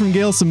 The story from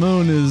Gail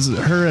Simone is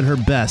her at her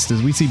best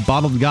as we see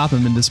bottled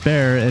Gotham in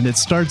despair, and it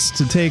starts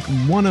to take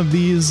one of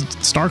these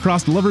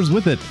star-crossed lovers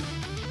with it.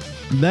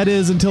 That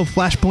is until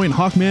Flashpoint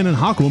Hawkman and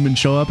Hawkwoman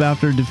show up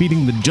after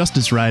defeating the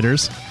Justice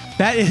Riders.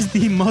 That is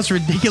the most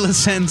ridiculous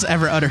sentence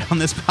ever uttered on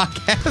this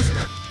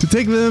podcast. To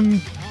take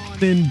them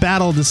in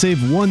battle to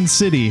save one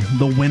city,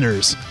 the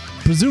Winners.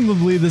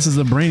 Presumably, this is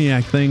a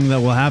Brainiac thing that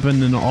will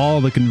happen in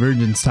all the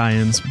Convergence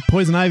tie-ins.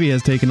 Poison Ivy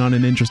has taken on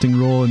an interesting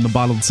role in the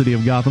bottled city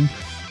of Gotham.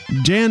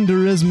 Jan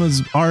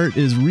Durisma's art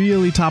is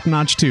really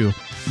top-notch too.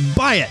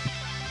 Buy it!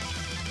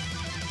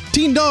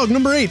 Teen Dog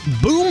number 8,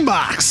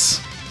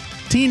 Boombox!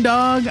 Teen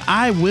Dog,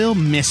 I will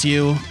miss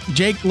you.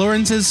 Jake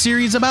Lawrence's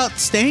series about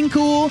staying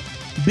cool,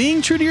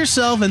 being true to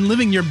yourself, and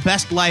living your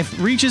best life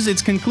reaches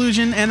its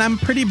conclusion, and I'm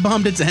pretty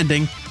bummed it's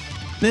ending.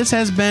 This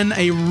has been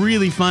a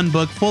really fun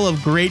book full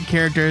of great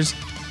characters.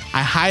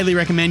 I highly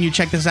recommend you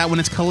check this out when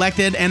it's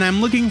collected, and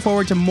I'm looking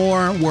forward to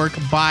more work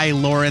by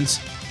Lawrence.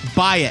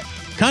 Buy it.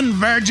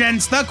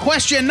 Convergence, the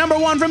question, number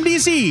 1 from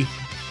DC.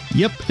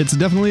 Yep, it's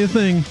definitely a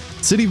thing.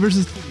 City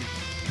versus City.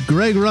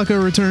 Greg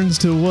Rucka returns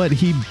to what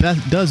he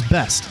does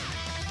best.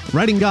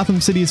 Writing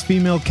Gotham City's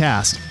female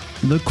cast.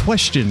 The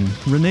Question,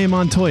 Renee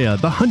Montoya,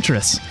 the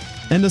Huntress,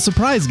 and a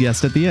surprise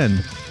guest at the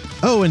end.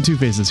 Oh, and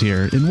Two-Face is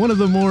here, in one of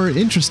the more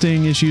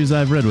interesting issues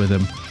I've read with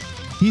him.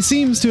 He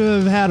seems to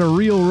have had a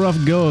real rough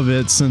go of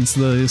it since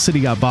the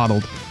city got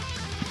bottled.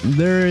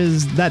 There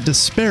is that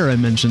despair I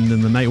mentioned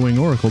in the Nightwing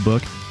Oracle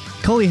book.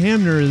 Cully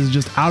Hamner is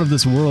just out of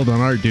this world on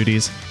art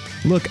duties.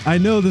 Look, I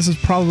know this is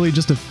probably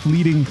just a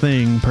fleeting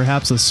thing,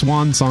 perhaps a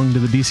swan song to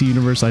the DC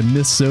universe I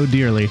miss so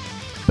dearly.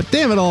 But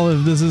damn it all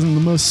if this isn't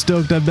the most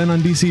stoked I've been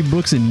on DC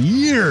books in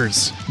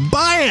years!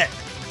 Buy it!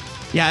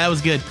 Yeah, that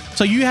was good.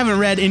 So you haven't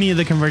read any of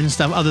the Convergence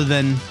stuff other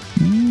than...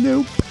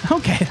 Nope.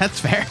 Okay, that's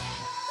fair.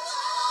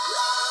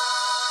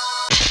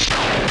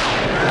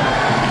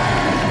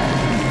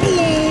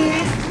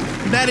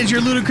 Boom! That is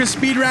your ludicrous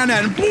speed round,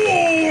 and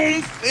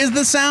boom is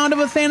the sound of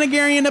a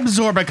Thanagarian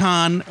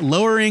Absorbicon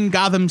lowering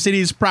Gotham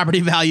City's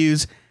property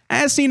values,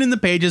 as seen in the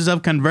pages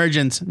of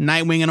Convergence,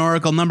 Nightwing and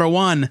Oracle number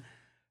 1.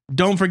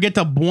 Don't forget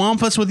to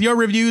bwomp us with your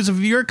reviews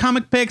of your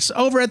comic picks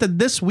over at the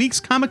This Week's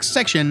Comics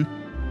section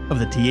of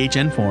the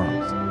THN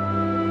forums.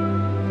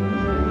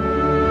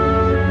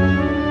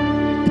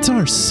 It's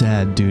our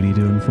sad duty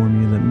to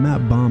inform you that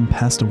Matt Baum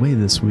passed away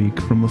this week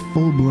from a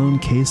full-blown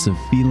case of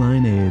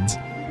feline AIDS,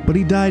 but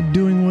he died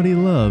doing what he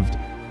loved,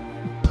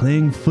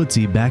 playing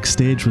footsie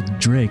backstage with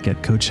Drake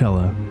at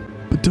Coachella.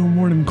 But don't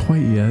warn him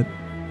quite yet.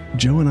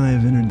 Joe and I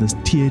have entered this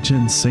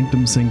THN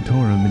Sanctum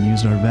Sanctorum and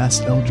used our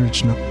vast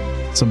eldritch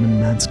knowledge to summon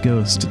Matt's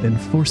ghost and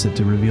force it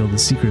to reveal the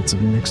secrets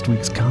of next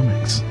week's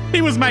comics.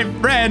 He was my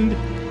friend.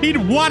 He'd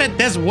want it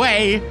this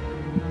way.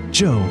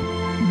 Joe,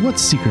 what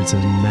secrets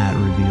has Matt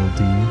revealed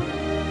to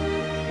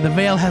you? The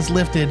veil has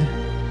lifted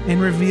and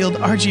revealed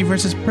Archie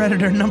vs.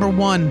 Predator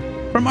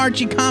 #1 from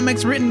Archie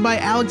Comics, written by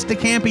Alex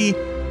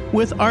DeCampi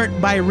with art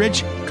by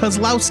Rich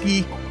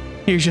Kozlowski.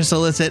 Here's your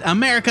solicit.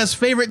 America's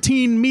favorite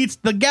teen meets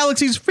the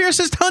galaxy's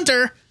fiercest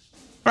hunter.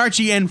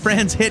 Archie and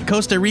friends hit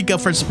Costa Rica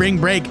for spring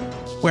break,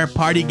 where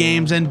party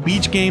games and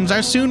beach games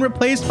are soon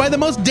replaced by the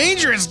most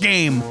dangerous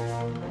game.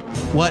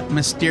 What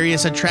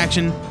mysterious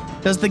attraction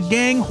does the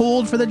gang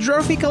hold for the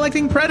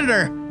trophy-collecting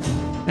predator?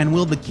 And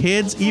will the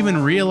kids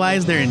even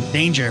realize they're in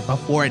danger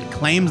before it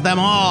claims them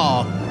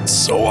all?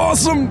 So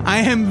awesome! I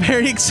am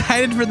very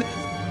excited for this.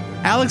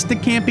 Alex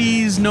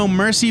DeCampi's No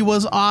Mercy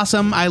was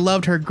awesome. I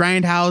loved her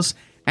Grindhouse,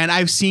 and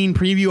I've seen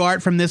preview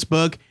art from this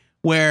book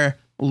where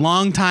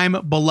longtime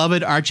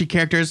beloved Archie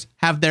characters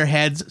have their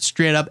heads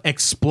straight up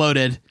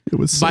exploded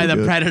by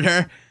the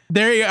predator.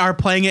 They are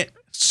playing it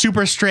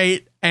super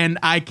straight, and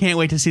I can't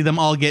wait to see them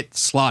all get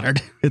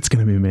slaughtered. It's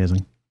going to be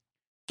amazing.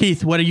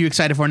 Keith, what are you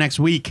excited for next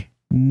week?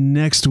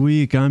 Next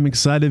week, I'm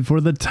excited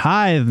for The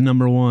Tithe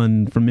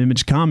 #1 from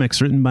Image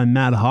Comics, written by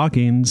Matt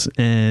Hawkins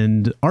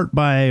and art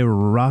by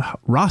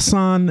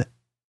Rasan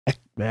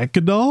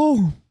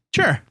Ekadal.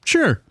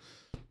 Sure.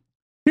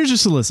 Here's your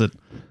solicit.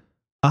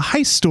 A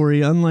heist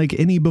story unlike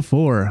any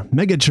before.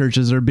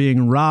 Megachurches are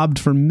being robbed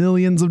for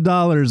millions of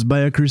dollars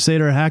by a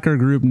Crusader hacker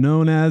group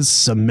known as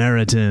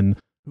Samaritan,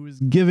 who is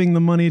giving the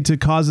money to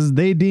causes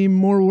they deem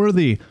more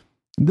worthy.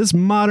 This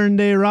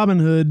modern-day Robin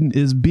Hood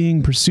is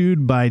being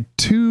pursued by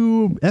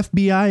 2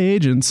 FBI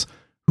agents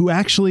who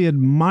actually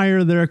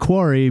admire their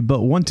quarry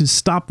but want to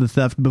stop the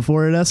theft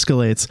before it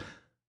escalates.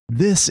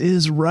 This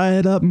is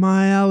right up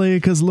my alley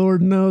because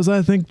Lord knows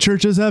I think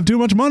churches have too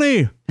much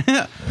money.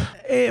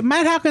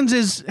 Matt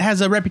Hawkins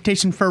has a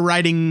reputation for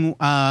writing,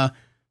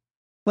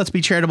 let's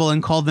be charitable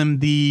and call them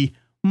the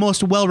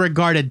most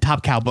well-regarded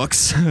Top Cow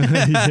books.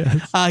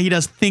 Yes. He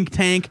does Think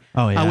Tank,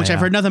 which I've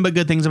heard nothing but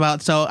good things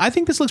about. So I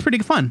think this looks pretty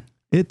fun.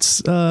 It's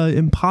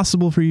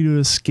impossible for you to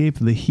escape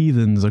the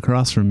heathens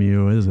across from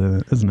you,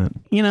 isn't it?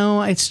 You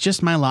know, it's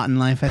just my lot in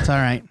life. That's all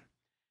right.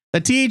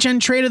 The THN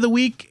trade of the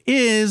week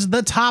is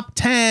the Top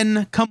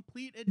 10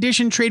 complete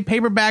edition trade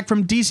paperback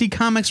from DC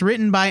Comics,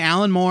 written by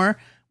Alan Moore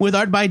with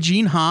art by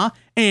Gene Ha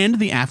and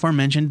the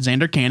aforementioned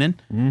Xander Cannon.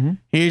 Mm-hmm.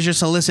 Here's your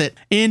solicit.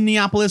 In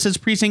Neapolis'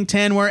 Precinct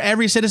 10, where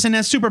every citizen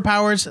has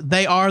superpowers,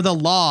 they are the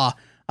law.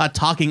 A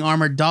talking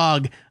armored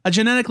dog, a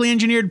genetically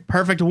engineered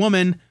perfect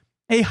woman,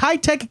 a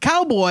high-tech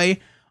cowboy,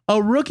 a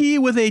rookie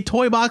with a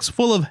toy box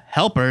full of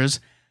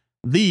helpers.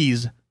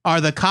 These are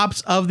the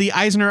cops of the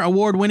Eisner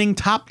Award-winning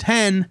Top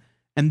 10,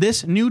 and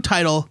this new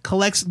title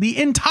collects the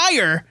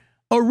entire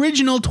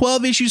original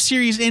 12-issue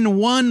series in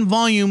one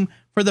volume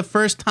for the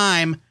first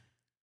time.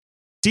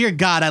 Dear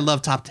God, I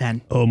love Top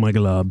 10. Oh my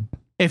God.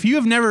 If you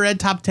have never read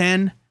Top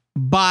 10,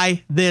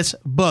 buy this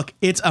book.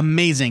 It's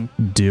amazing.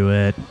 Do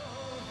it.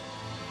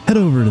 Head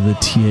over to the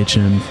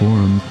THN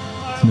forum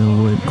to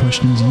know what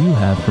questions you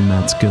have for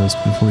Matt's ghost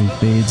before he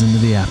fades into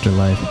the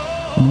afterlife.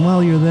 And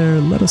while you're there,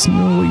 let us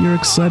know what you're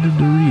excited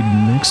to read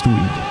next week.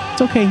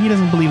 It's okay, he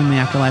doesn't believe in the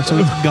afterlife, so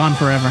he's gone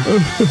forever.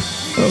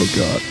 Oh,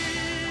 God.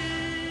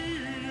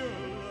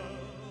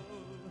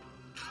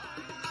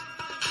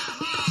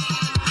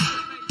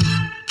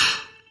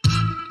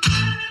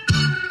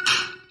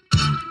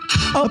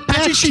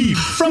 Apache Chief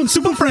from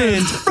Super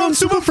Friends, from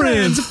Super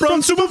Friends,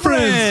 from Super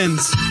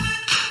Friends.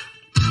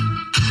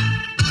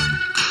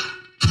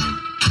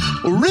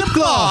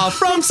 Ripclaw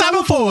from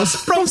Cyberforce,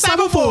 from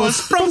Cyberforce,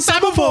 from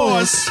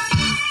Cyberforce.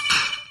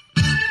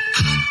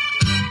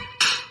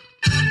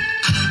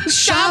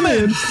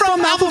 Shaman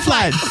from Alpha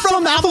Flight,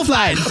 from Alpha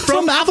Flight,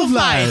 from Alpha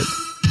Flight.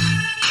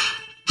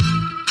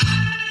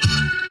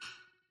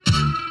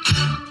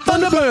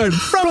 Thunderbird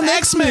from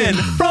X-Men,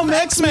 from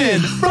X-Men,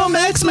 from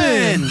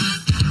X-Men.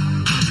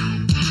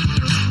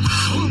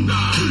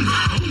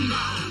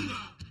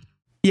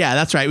 Yeah,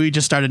 that's right. We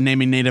just started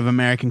naming Native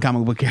American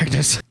comic book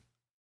characters.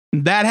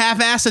 That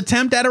half-assed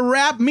attempt at a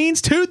rap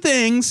means two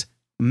things.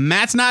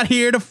 Matt's not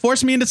here to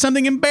force me into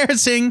something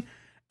embarrassing,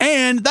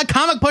 and the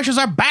comic pushers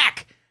are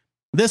back.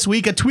 This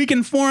week, a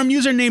Tweakin' forum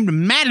user named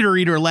Matter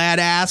Eater Lad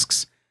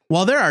asks,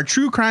 while there are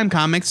true crime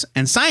comics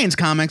and science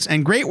comics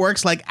and great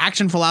works like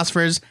Action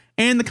Philosophers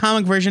and the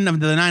comic version of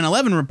the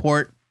 9/11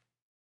 Report,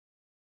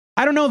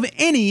 I don't know of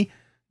any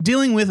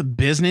dealing with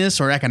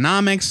business or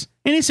economics.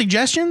 Any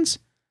suggestions?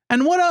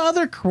 And what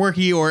other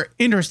quirky or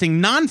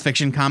interesting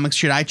nonfiction comics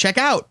should I check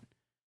out?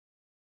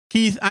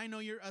 Keith, I know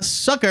you're a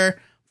sucker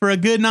for a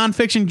good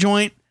nonfiction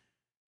joint,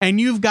 and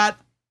you've got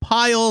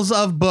piles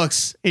of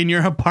books in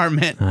your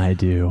apartment. I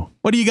do.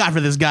 What do you got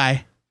for this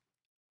guy?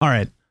 All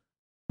right.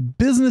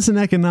 Business and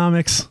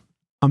economics,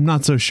 I'm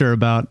not so sure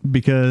about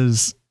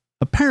because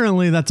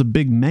apparently that's a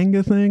big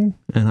manga thing,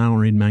 and I don't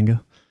read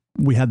manga.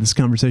 We had this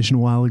conversation a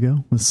while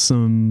ago with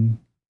some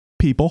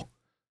people,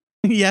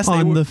 Yes,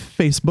 on the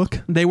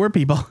Facebook. They were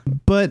people.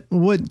 But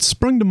what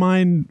sprung to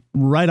mind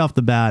right off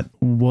the bat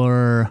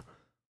were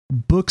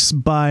books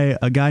by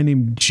a guy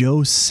named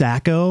Joe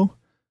Sacco,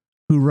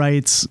 who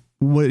writes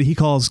what he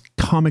calls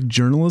comics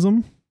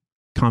journalism.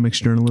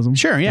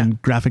 Sure, yeah. In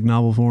graphic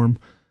novel form.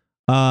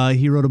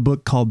 He wrote a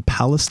book called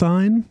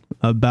Palestine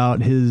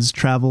about his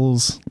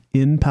travels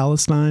in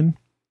Palestine.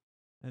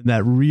 And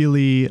that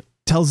really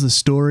tells the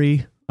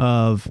story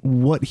of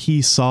what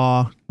he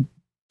saw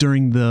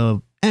during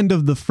the end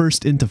of the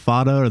first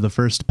Intifada, or the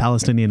first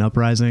Palestinian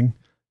uprising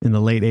in the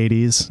late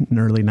 80s and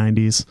early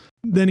 90s.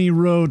 Then he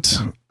wrote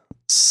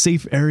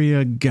Safe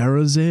Area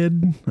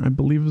Garazed, I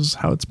believe is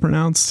how it's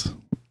pronounced.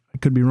 I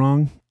could be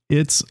wrong.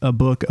 It's a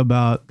book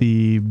about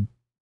the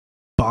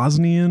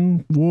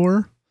Bosnian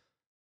War,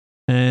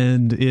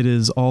 and it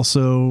is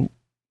also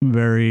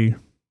very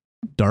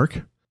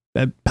dark.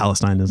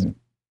 Palestine is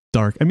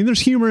dark. I mean,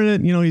 there's humor in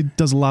it. You know, he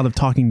does a lot of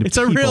talking to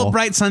people. It's a real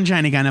bright,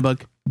 sunshiny kind of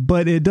book.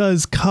 But it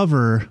does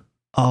cover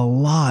a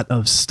lot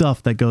of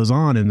stuff that goes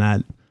on in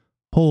that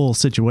whole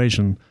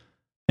situation.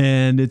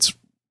 And it's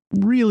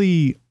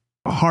really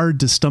hard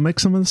to stomach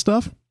some of the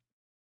stuff.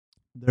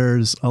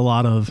 There's a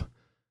lot of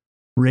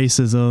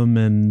racism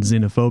and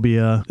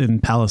xenophobia in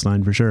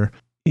Palestine for sure.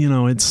 You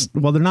know,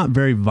 while they're not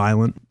very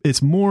violent,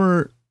 it's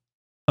more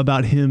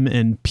about him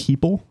and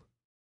people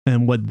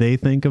and what they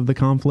think of the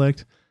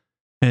conflict,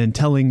 and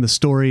telling the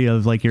story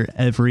of like your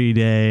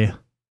everyday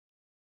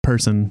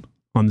person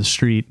on the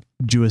street,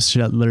 Jewish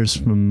settlers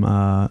from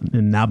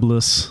in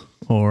Nablus,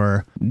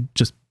 or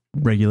just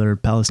regular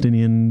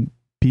Palestinian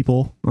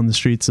people on the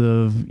streets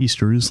of East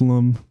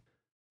Jerusalem.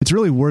 It's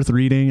really worth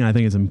reading. I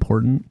think it's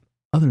important.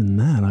 Other than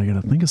that, I got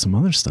to think of some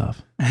other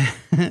stuff.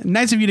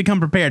 Nice of you to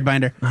come prepared,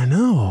 Binder. I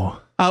know.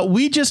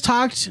 We just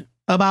talked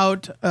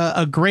about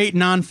a great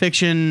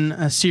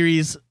nonfiction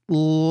series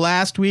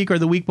last week or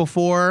the week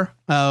before.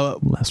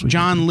 Last week.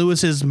 John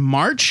Lewis's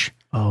March.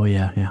 Oh,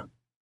 yeah, yeah.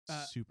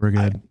 Super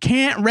good.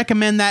 Can't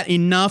recommend that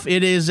enough.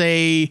 It is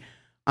a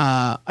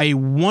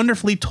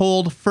wonderfully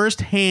told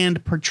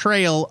firsthand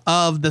portrayal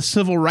of the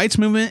civil rights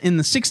movement in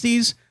the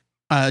 60s,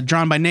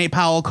 drawn by Nate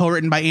Powell,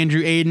 co-written by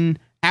Andrew Aiden.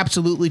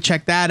 Absolutely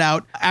check that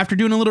out. After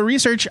doing a little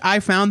research, I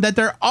found that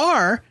there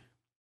are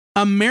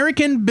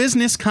American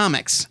business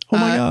comics. Oh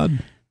my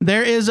God.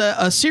 There is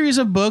a series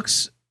of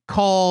books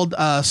called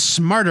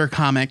Smarter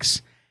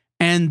Comics,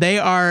 and they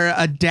are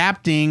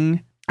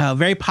adapting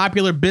very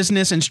popular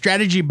business and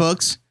strategy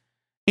books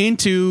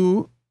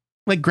into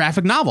like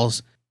graphic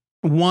novels.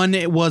 One,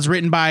 it was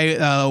written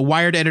by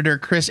Wired editor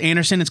Chris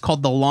Anderson. It's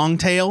called The Long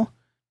Tail.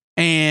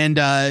 And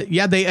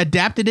they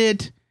adapted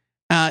it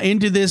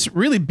into this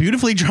really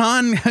beautifully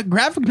drawn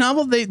graphic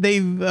novel.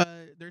 They're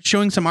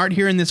showing some art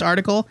here in this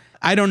article.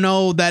 I don't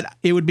know that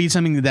it would be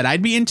something that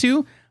I'd be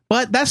into,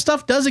 but that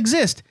stuff does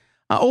exist.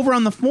 Over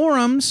on the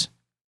forums,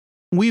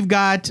 we've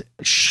got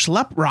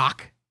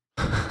Schleprock.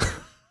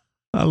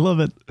 I love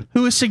it.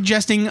 Who is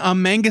suggesting a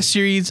manga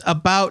series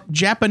about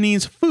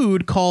Japanese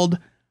food called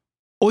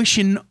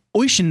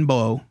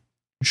Oishinbo.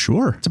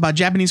 Sure. It's about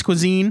Japanese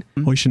cuisine.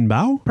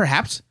 Oishinbao?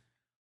 Perhaps.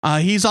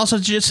 He's also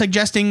just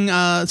suggesting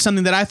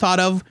something that I thought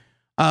of,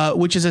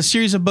 which is a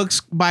series of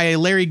books by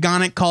Larry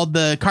Gonick called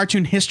The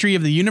Cartoon History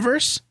of the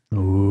Universe.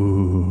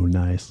 Ooh,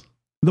 nice.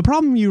 The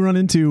problem you run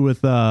into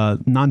with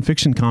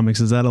nonfiction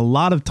comics is that a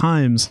lot of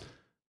times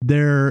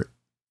they're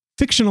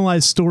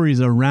fictionalized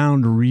stories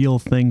around real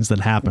things that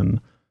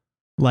happen.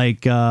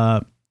 Like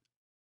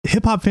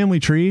Hip Hop Family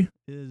Tree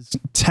is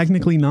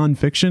technically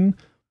nonfiction,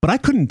 but I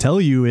couldn't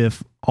tell you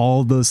if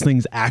all those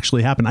things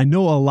actually happen. I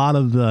know a lot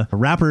of the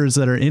rappers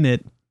that are in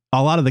it,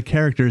 a lot of the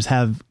characters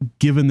have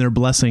given their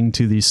blessing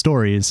to these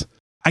stories.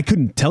 I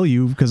couldn't tell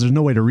you because there's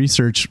no way to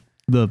research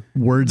the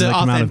words that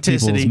come out of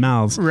people's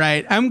mouths.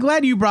 Right. I'm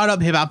glad you brought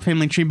up Hip Hop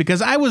Family Tree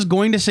because I was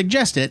going to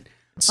suggest it.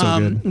 So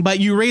good. But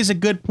you raise a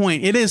good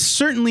point. It is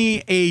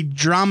certainly a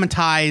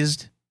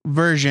dramatized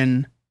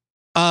version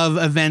of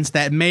events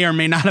that may or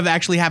may not have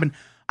actually happened.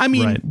 I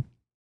mean, right.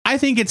 I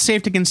think it's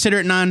safe to consider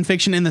it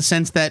nonfiction in the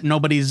sense that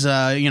nobody's,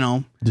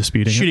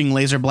 disputing shooting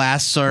laser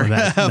blasts or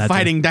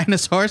fighting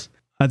dinosaurs.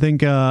 I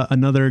think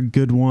another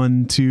good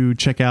one to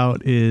check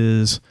out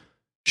is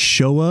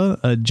Showa,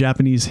 a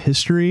Japanese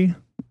history.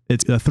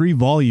 It's a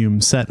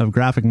 3-volume set of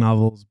graphic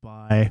novels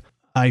by,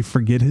 I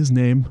forget his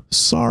name.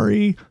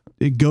 Sorry.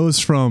 It goes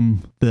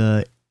from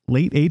the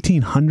late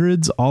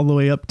 1800s all the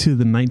way up to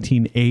the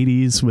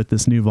 1980s with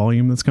this new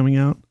volume that's coming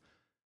out.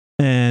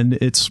 And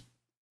it's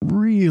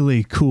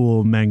really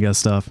cool manga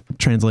stuff.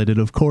 Translated,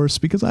 of course,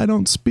 because I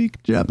don't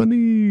speak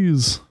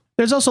Japanese.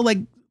 There's also like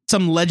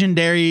some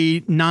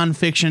legendary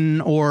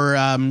nonfiction or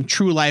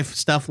true life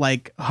stuff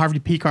like Harvey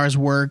Picar's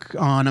work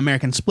on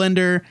American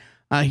Splendor.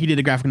 He did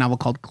a graphic novel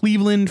called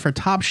Cleveland for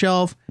Top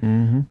Shelf.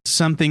 Mm-hmm.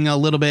 Something a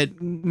little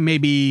bit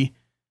maybe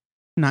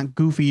not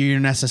goofier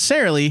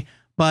necessarily,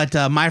 but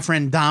My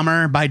Friend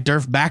Dahmer by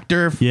Derf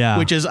Backderf,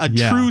 which is a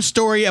true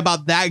story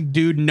about that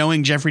dude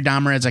knowing Jeffrey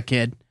Dahmer as a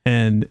kid.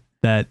 And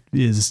that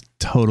is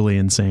totally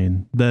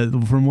insane.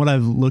 From what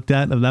I've looked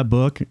at of that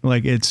book,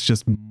 like it's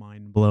just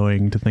mind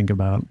blowing to think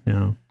about. You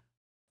know,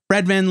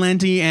 Fred Van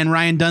Lente and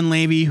Ryan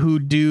Dunleavy, who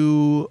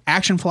do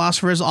Action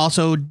Philosophers,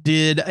 also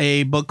did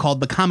a book called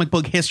The Comic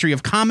Book History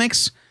of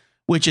Comics,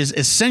 which is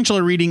essential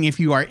reading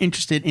if you are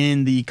interested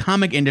in the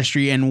comic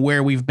industry and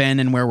where we've been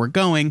and where we're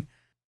going.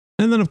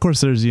 And then, of course,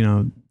 there's,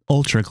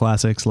 ultra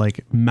classics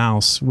like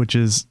Mouse, which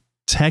is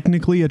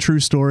technically a true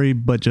story,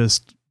 but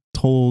just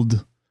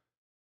told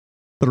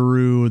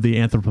through the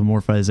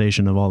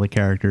anthropomorphization of all the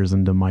characters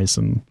into mice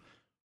and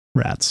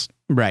rats.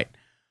 Right.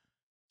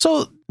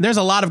 So there's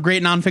a lot of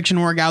great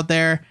nonfiction work out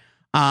there.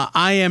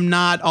 I am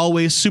not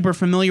always super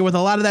familiar with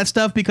a lot of that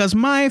stuff because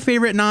my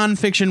favorite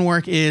nonfiction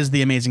work is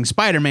The Amazing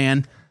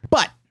Spider-Man.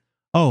 But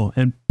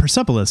and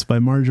Persepolis by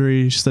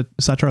Marjorie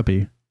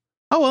Satrapi.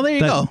 Oh, well, there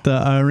you go.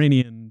 The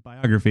Iranian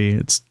biography.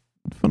 It's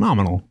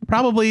phenomenal.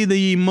 Probably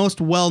the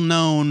most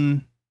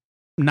well-known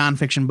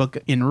nonfiction book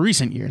in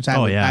recent years.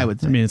 I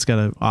would say. I mean, it's got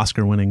an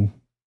Oscar-winning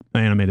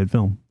animated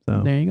film.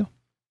 So there you go.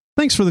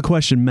 Thanks for the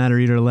question, Matter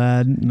Eater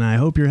Lad, and I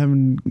hope you're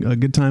having a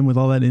good time with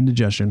all that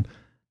indigestion.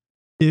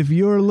 If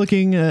you're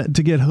looking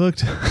to get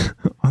hooked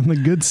on the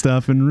good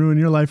stuff and ruin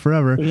your life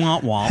forever,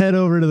 head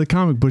over to the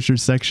Comic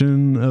Pushers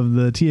section of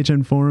the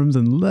THN forums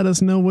and let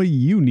us know what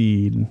you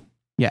need.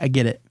 Yeah, I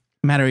get it.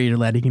 Matter Eater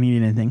Lad, you can eat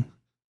anything.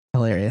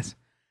 Hilarious.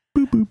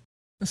 Boop, boop.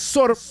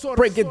 Sort of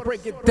break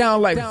it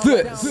down like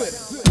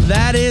this.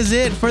 That is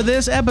it for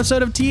this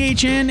episode of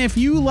THN. If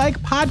you like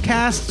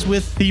podcasts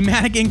with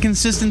thematic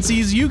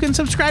inconsistencies, you can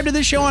subscribe to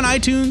this show on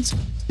iTunes,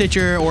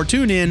 Stitcher, or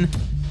TuneIn.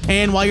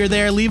 And while you're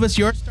there, leave us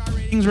your star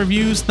ratings,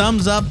 reviews,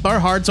 thumbs up, or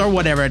hearts, or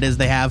whatever it is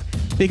they have,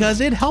 because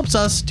it helps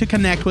us to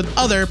connect with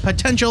other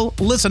potential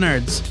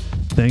listeners.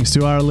 Thanks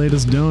to our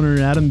latest donor,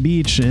 Adam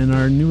Beach, and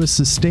our newest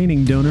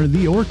sustaining donor,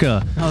 the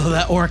Orca. Oh,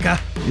 that Orca.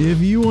 If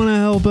you want to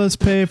help us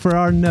pay for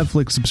our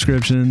Netflix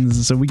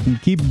subscriptions so we can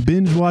keep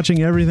binge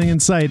watching everything in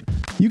sight,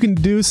 you can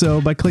do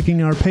so by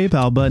clicking our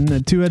PayPal button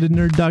at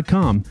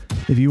twoheadednerd.com.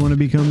 If you want to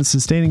become a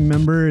sustaining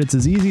member, it's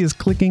as easy as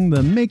clicking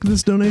the Make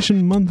This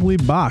Donation Monthly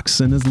box,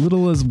 and as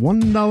little as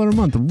 $1 a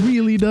month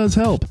really does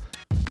help.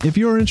 If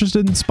you're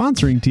interested in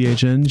sponsoring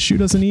THN,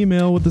 shoot us an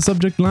email with the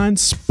subject line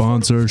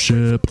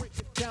sponsorship.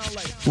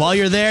 While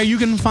you're there, you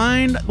can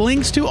find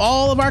links to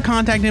all of our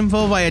contact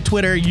info via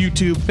Twitter,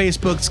 YouTube,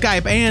 Facebook,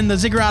 Skype, and the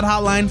Ziggurat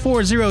hotline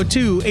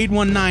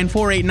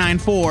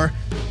 402-819-4894.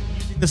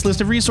 Using this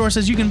list of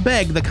resources, you can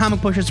beg the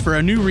Comic Pushers for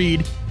a new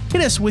read,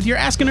 hit us with your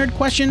Ask a Nerd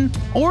question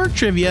or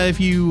trivia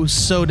if you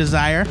so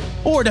desire,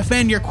 or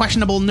defend your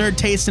questionable nerd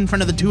tastes in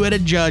front of the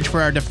two-headed judge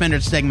for our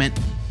Defenders segment.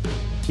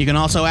 You can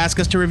also ask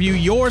us to review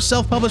your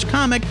self-published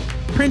comic,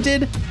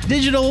 printed,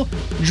 digital,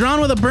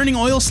 drawn with a burning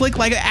oil slick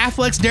like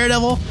Affleck's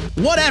Daredevil,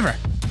 whatever.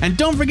 And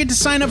don't forget to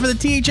sign up for the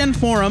THN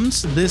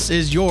forums. This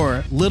is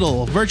your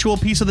little virtual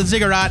piece of the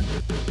Ziggurat,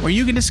 where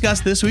you can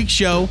discuss this week's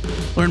show,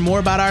 learn more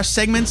about our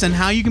segments and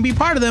how you can be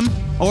part of them,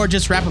 or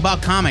just rap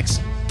about comics.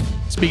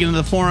 Speaking of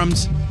the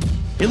forums,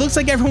 it looks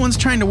like everyone's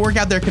trying to work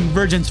out their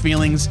convergence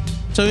feelings,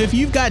 so if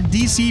you've got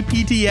DC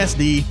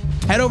PTSD,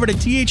 head over to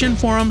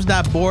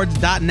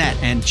thnforums.boards.net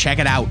and check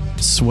it out.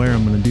 Swear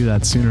I'm going to do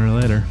that sooner or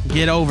later.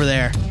 Get over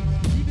there.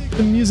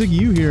 The music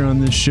you hear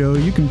on this show,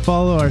 you can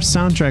follow our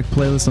soundtrack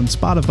playlist on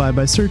Spotify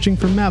by searching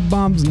for Matt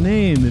Bomb's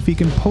name if he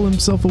can pull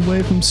himself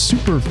away from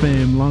super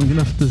fame long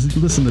enough to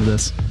listen to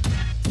this.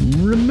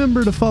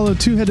 Remember to follow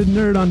Two-Headed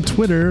Nerd on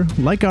Twitter,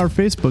 like our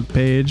Facebook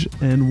page,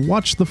 and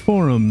watch the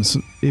forums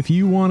if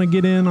you want to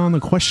get in on the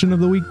question of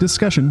the week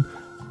discussion.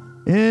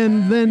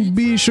 And then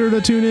be sure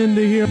to tune in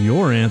to hear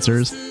your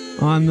answers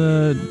on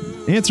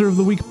the Answer of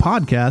the Week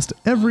podcast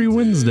every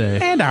Wednesday.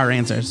 And our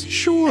answers.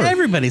 Sure.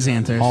 Everybody's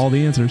answers. All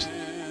the answers.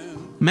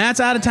 Matt's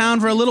out of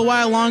town for a little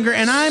while longer,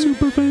 and I'm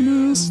super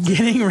famous,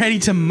 getting ready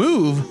to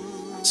move.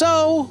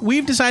 So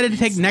we've decided to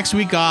take next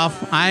week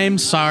off. I'm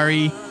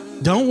sorry.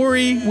 Don't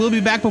worry, we'll be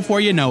back before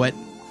you know it.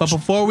 But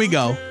before we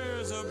go,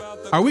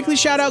 our weekly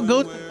shout out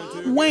goes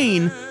to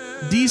Wayne,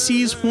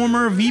 DC's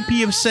former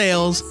VP of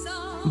Sales.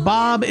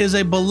 Bob is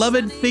a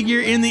beloved figure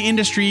in the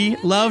industry,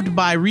 loved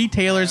by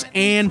retailers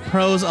and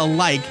pros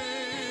alike,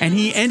 and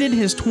he ended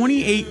his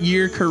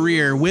 28-year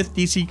career with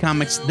DC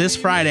Comics this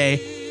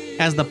Friday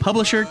as the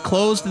publisher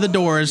closed the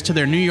doors to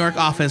their New York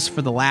office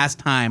for the last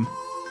time.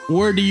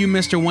 Word to you,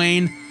 Mr.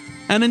 Wayne.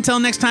 And until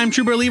next time,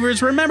 true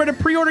believers, remember to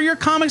pre-order your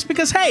comics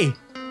because, hey,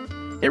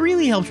 it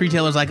really helps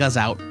retailers like us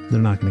out.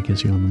 They're not going to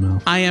kiss you on the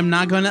mouth. I am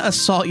not going to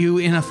assault you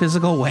in a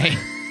physical way.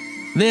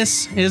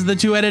 This is the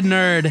Two-Headed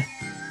Nerd.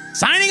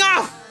 Signing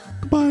off!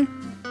 Goodbye.